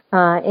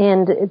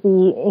and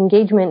the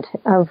engagement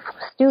of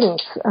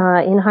students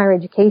in higher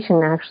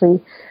education, actually,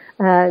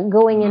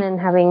 going in and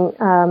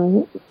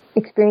having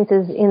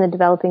experiences in the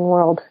developing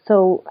world.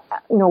 So,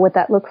 what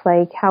that looks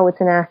like, how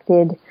it's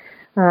enacted,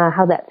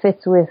 how that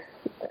fits with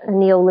a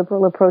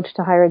neoliberal approach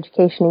to higher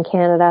education in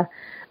Canada,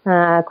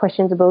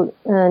 questions about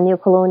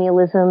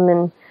neocolonialism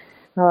and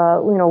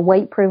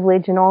white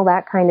privilege and all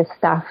that kind of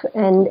stuff.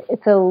 And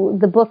so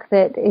the book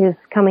that is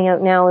coming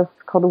out now is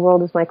called The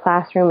World is My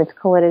Classroom. It's a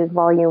co-edited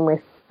volume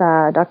with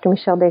Dr.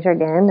 Michel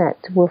Desjardins at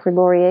Wilfrid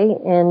Laurier,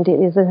 and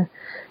it is a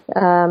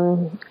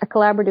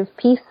collaborative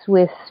piece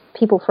with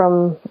people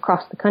from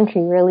across the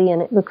country, really,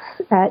 and it looks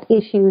at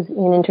issues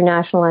in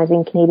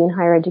internationalizing Canadian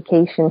higher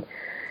education.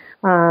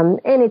 And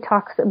it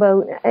talks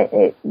about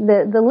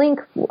the link,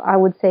 I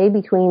would say,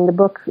 between the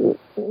book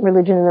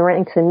Religion in the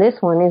Ranks and this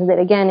one is that,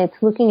 again, it's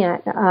looking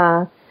at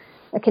a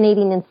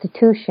Canadian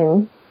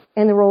institution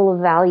and the role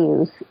of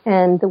values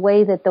and the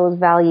way that those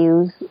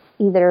values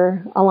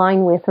either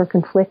align with or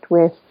conflict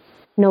with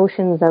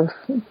notions of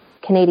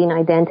Canadian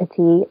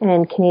identity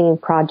and Canadian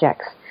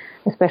projects,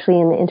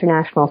 especially in the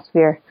international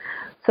sphere.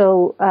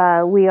 So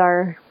we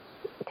are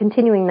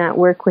continuing that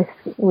work with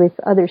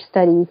other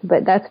studies,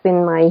 but that's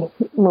been my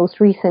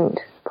most recent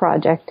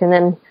project. And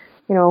then,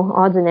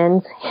 odds and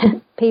ends,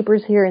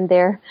 papers here and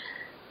there.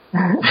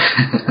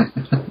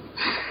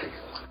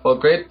 Well,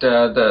 great.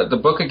 The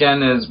book,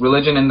 again, is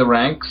Religion in the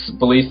Ranks,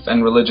 Belief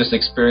and Religious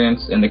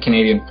Experience in the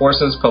Canadian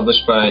Forces,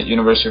 published by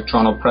University of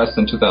Toronto Press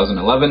in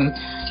 2011.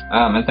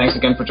 And thanks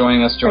again for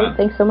joining us, Joanne.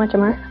 Great. Thanks so much,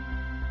 Amar.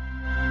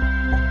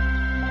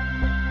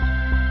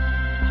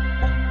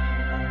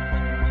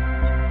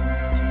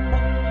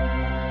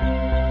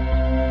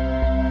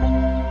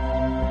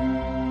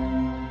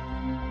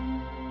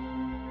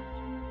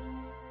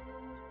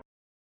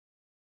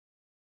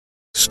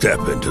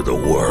 Step into the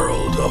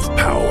world of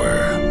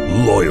power,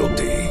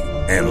 loyalty,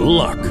 and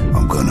luck.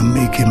 I'm gonna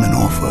make him an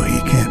offer he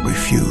can't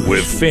refuse.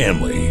 With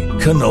family,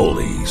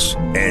 cannolis,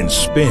 and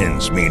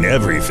spins mean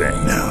everything.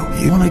 Now,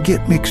 you wanna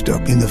get mixed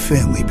up in the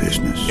family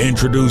business.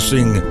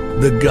 Introducing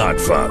The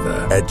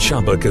Godfather at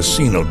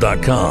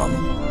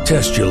ChumbaCasino.com.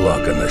 Test your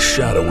luck in the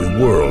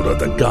shadowy world of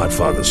The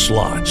Godfather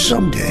slot.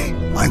 Someday,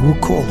 I will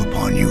call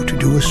upon you to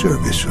do a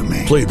service for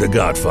me. Play The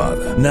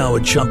Godfather, now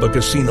at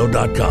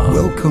ChumbaCasino.com.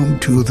 Welcome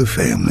to the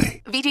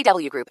family.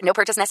 VGW Group. No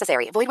purchase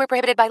necessary. Void where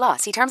prohibited by law.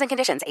 See terms and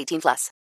conditions. 18+.